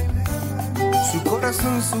mano, su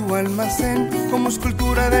corazón, su almacén, como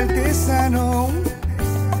escultura de artesano,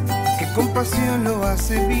 que con pasión lo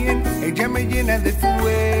hace bien. Ella me llena de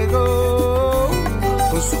fuego,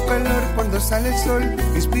 con su calor cuando sale el sol,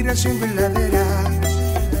 inspiración verdadera.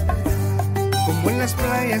 Como en las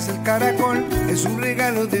playas el caracol, es un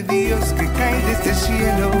regalo de Dios que cae desde el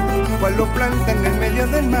cielo, cual lo planta en el medio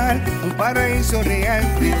del mar, un paraíso real,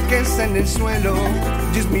 riqueza en el suelo.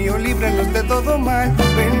 Dios mío, líbranos de todo mal,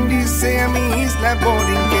 bendice a mi isla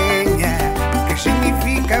boriñeña, que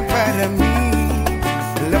significa para mí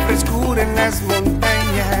la frescura en las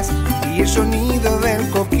montañas y el sonido del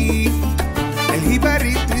coquí, el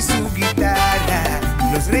jibarito y su guitarra,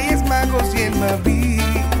 los reyes magos y el maví,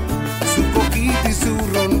 su coquito y su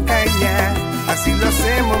roncaña, así lo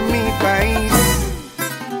hacemos en mi país.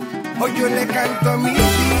 Hoy yo le canto a mi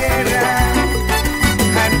tierra,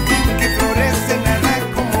 jardín que florece, nada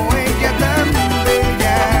como ella tan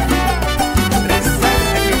bella,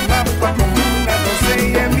 resalta en el mapa como una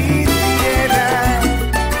doncella. Mi tierra,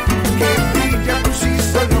 que brilla por sí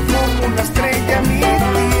solo como una estrella. Mi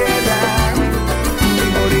tierra, mi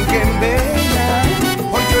origen bella.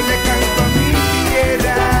 Hoy yo le canto a mi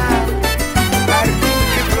tierra, jardín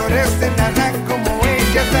que florece, nada como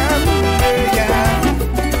ella tan bella,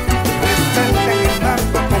 resalta en el mapa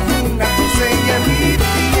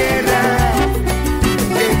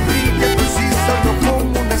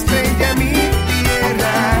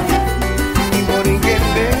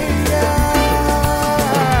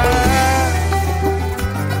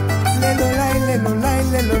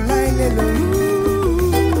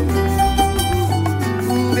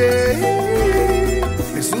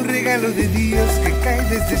regalo de Dios que cae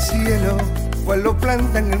desde el cielo, cual lo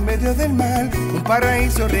planta en el medio del mar, un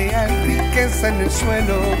paraíso real, riqueza en el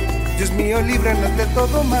suelo. Dios mío, líbranos de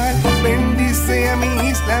todo mal. Bendice a mi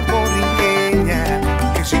isla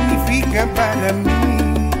borinqueña, que significa para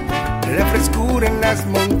mí la frescura en las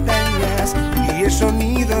montañas y el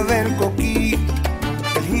sonido del coquí,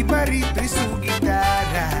 el jibarito y su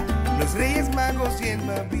guitarra, los Reyes Magos y el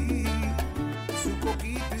Maví, su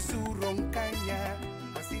coquito y su roncaña,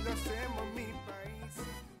 así lo hacemos mi país.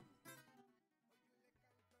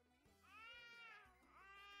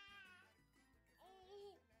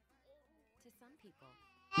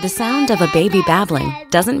 The sound of a baby babbling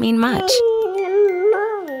doesn't mean much.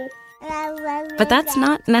 But that's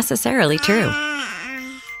not necessarily true.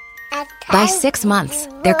 By 6 months,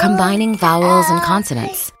 they're combining vowels and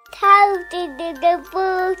consonants.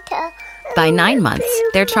 By 9 months,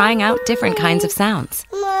 they're trying out different kinds of sounds.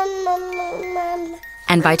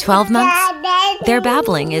 And by 12 months, their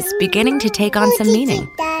babbling is beginning to take on some meaning.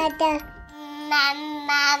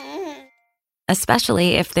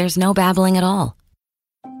 Especially if there's no babbling at all.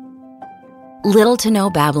 Little to no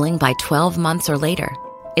babbling by 12 months or later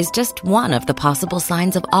is just one of the possible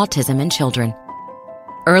signs of autism in children.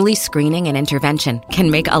 Early screening and intervention can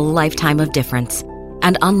make a lifetime of difference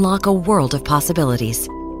and unlock a world of possibilities.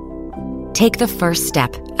 Take the first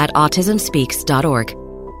step at autismspeaks.org.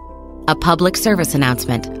 A public service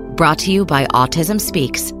announcement brought to you by Autism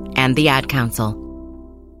Speaks and the Ad Council.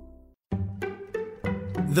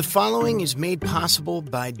 The following is made possible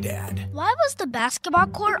by Dad. Why was the basketball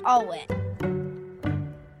court all wet?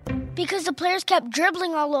 Because the players kept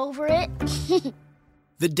dribbling all over it.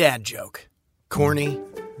 The dad joke. Corny,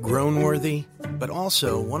 grown-worthy, but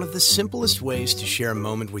also one of the simplest ways to share a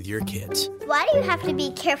moment with your kids. Why do you have to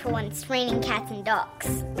be careful when it's raining cats and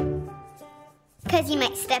dogs? Because you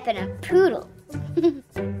might step in a poodle.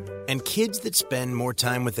 And kids that spend more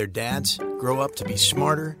time with their dads grow up to be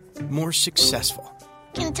smarter, more successful.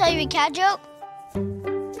 Can I tell you a cat joke?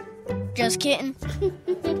 Just kidding.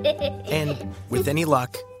 And with any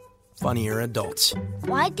luck, funnier adults.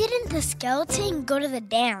 Why didn't the skeleton go to the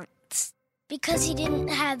dance? Because he didn't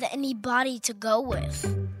have any body to go with.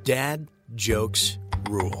 Dad jokes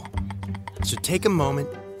rule. So take a moment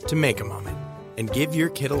to make a moment and give your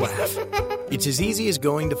kid a laugh. It's as easy as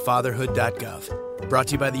going to fatherhood.gov. Brought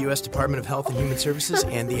to you by the U.S. Department of Health and Human Services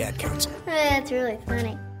and the Ad Council. That's really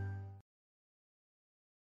funny.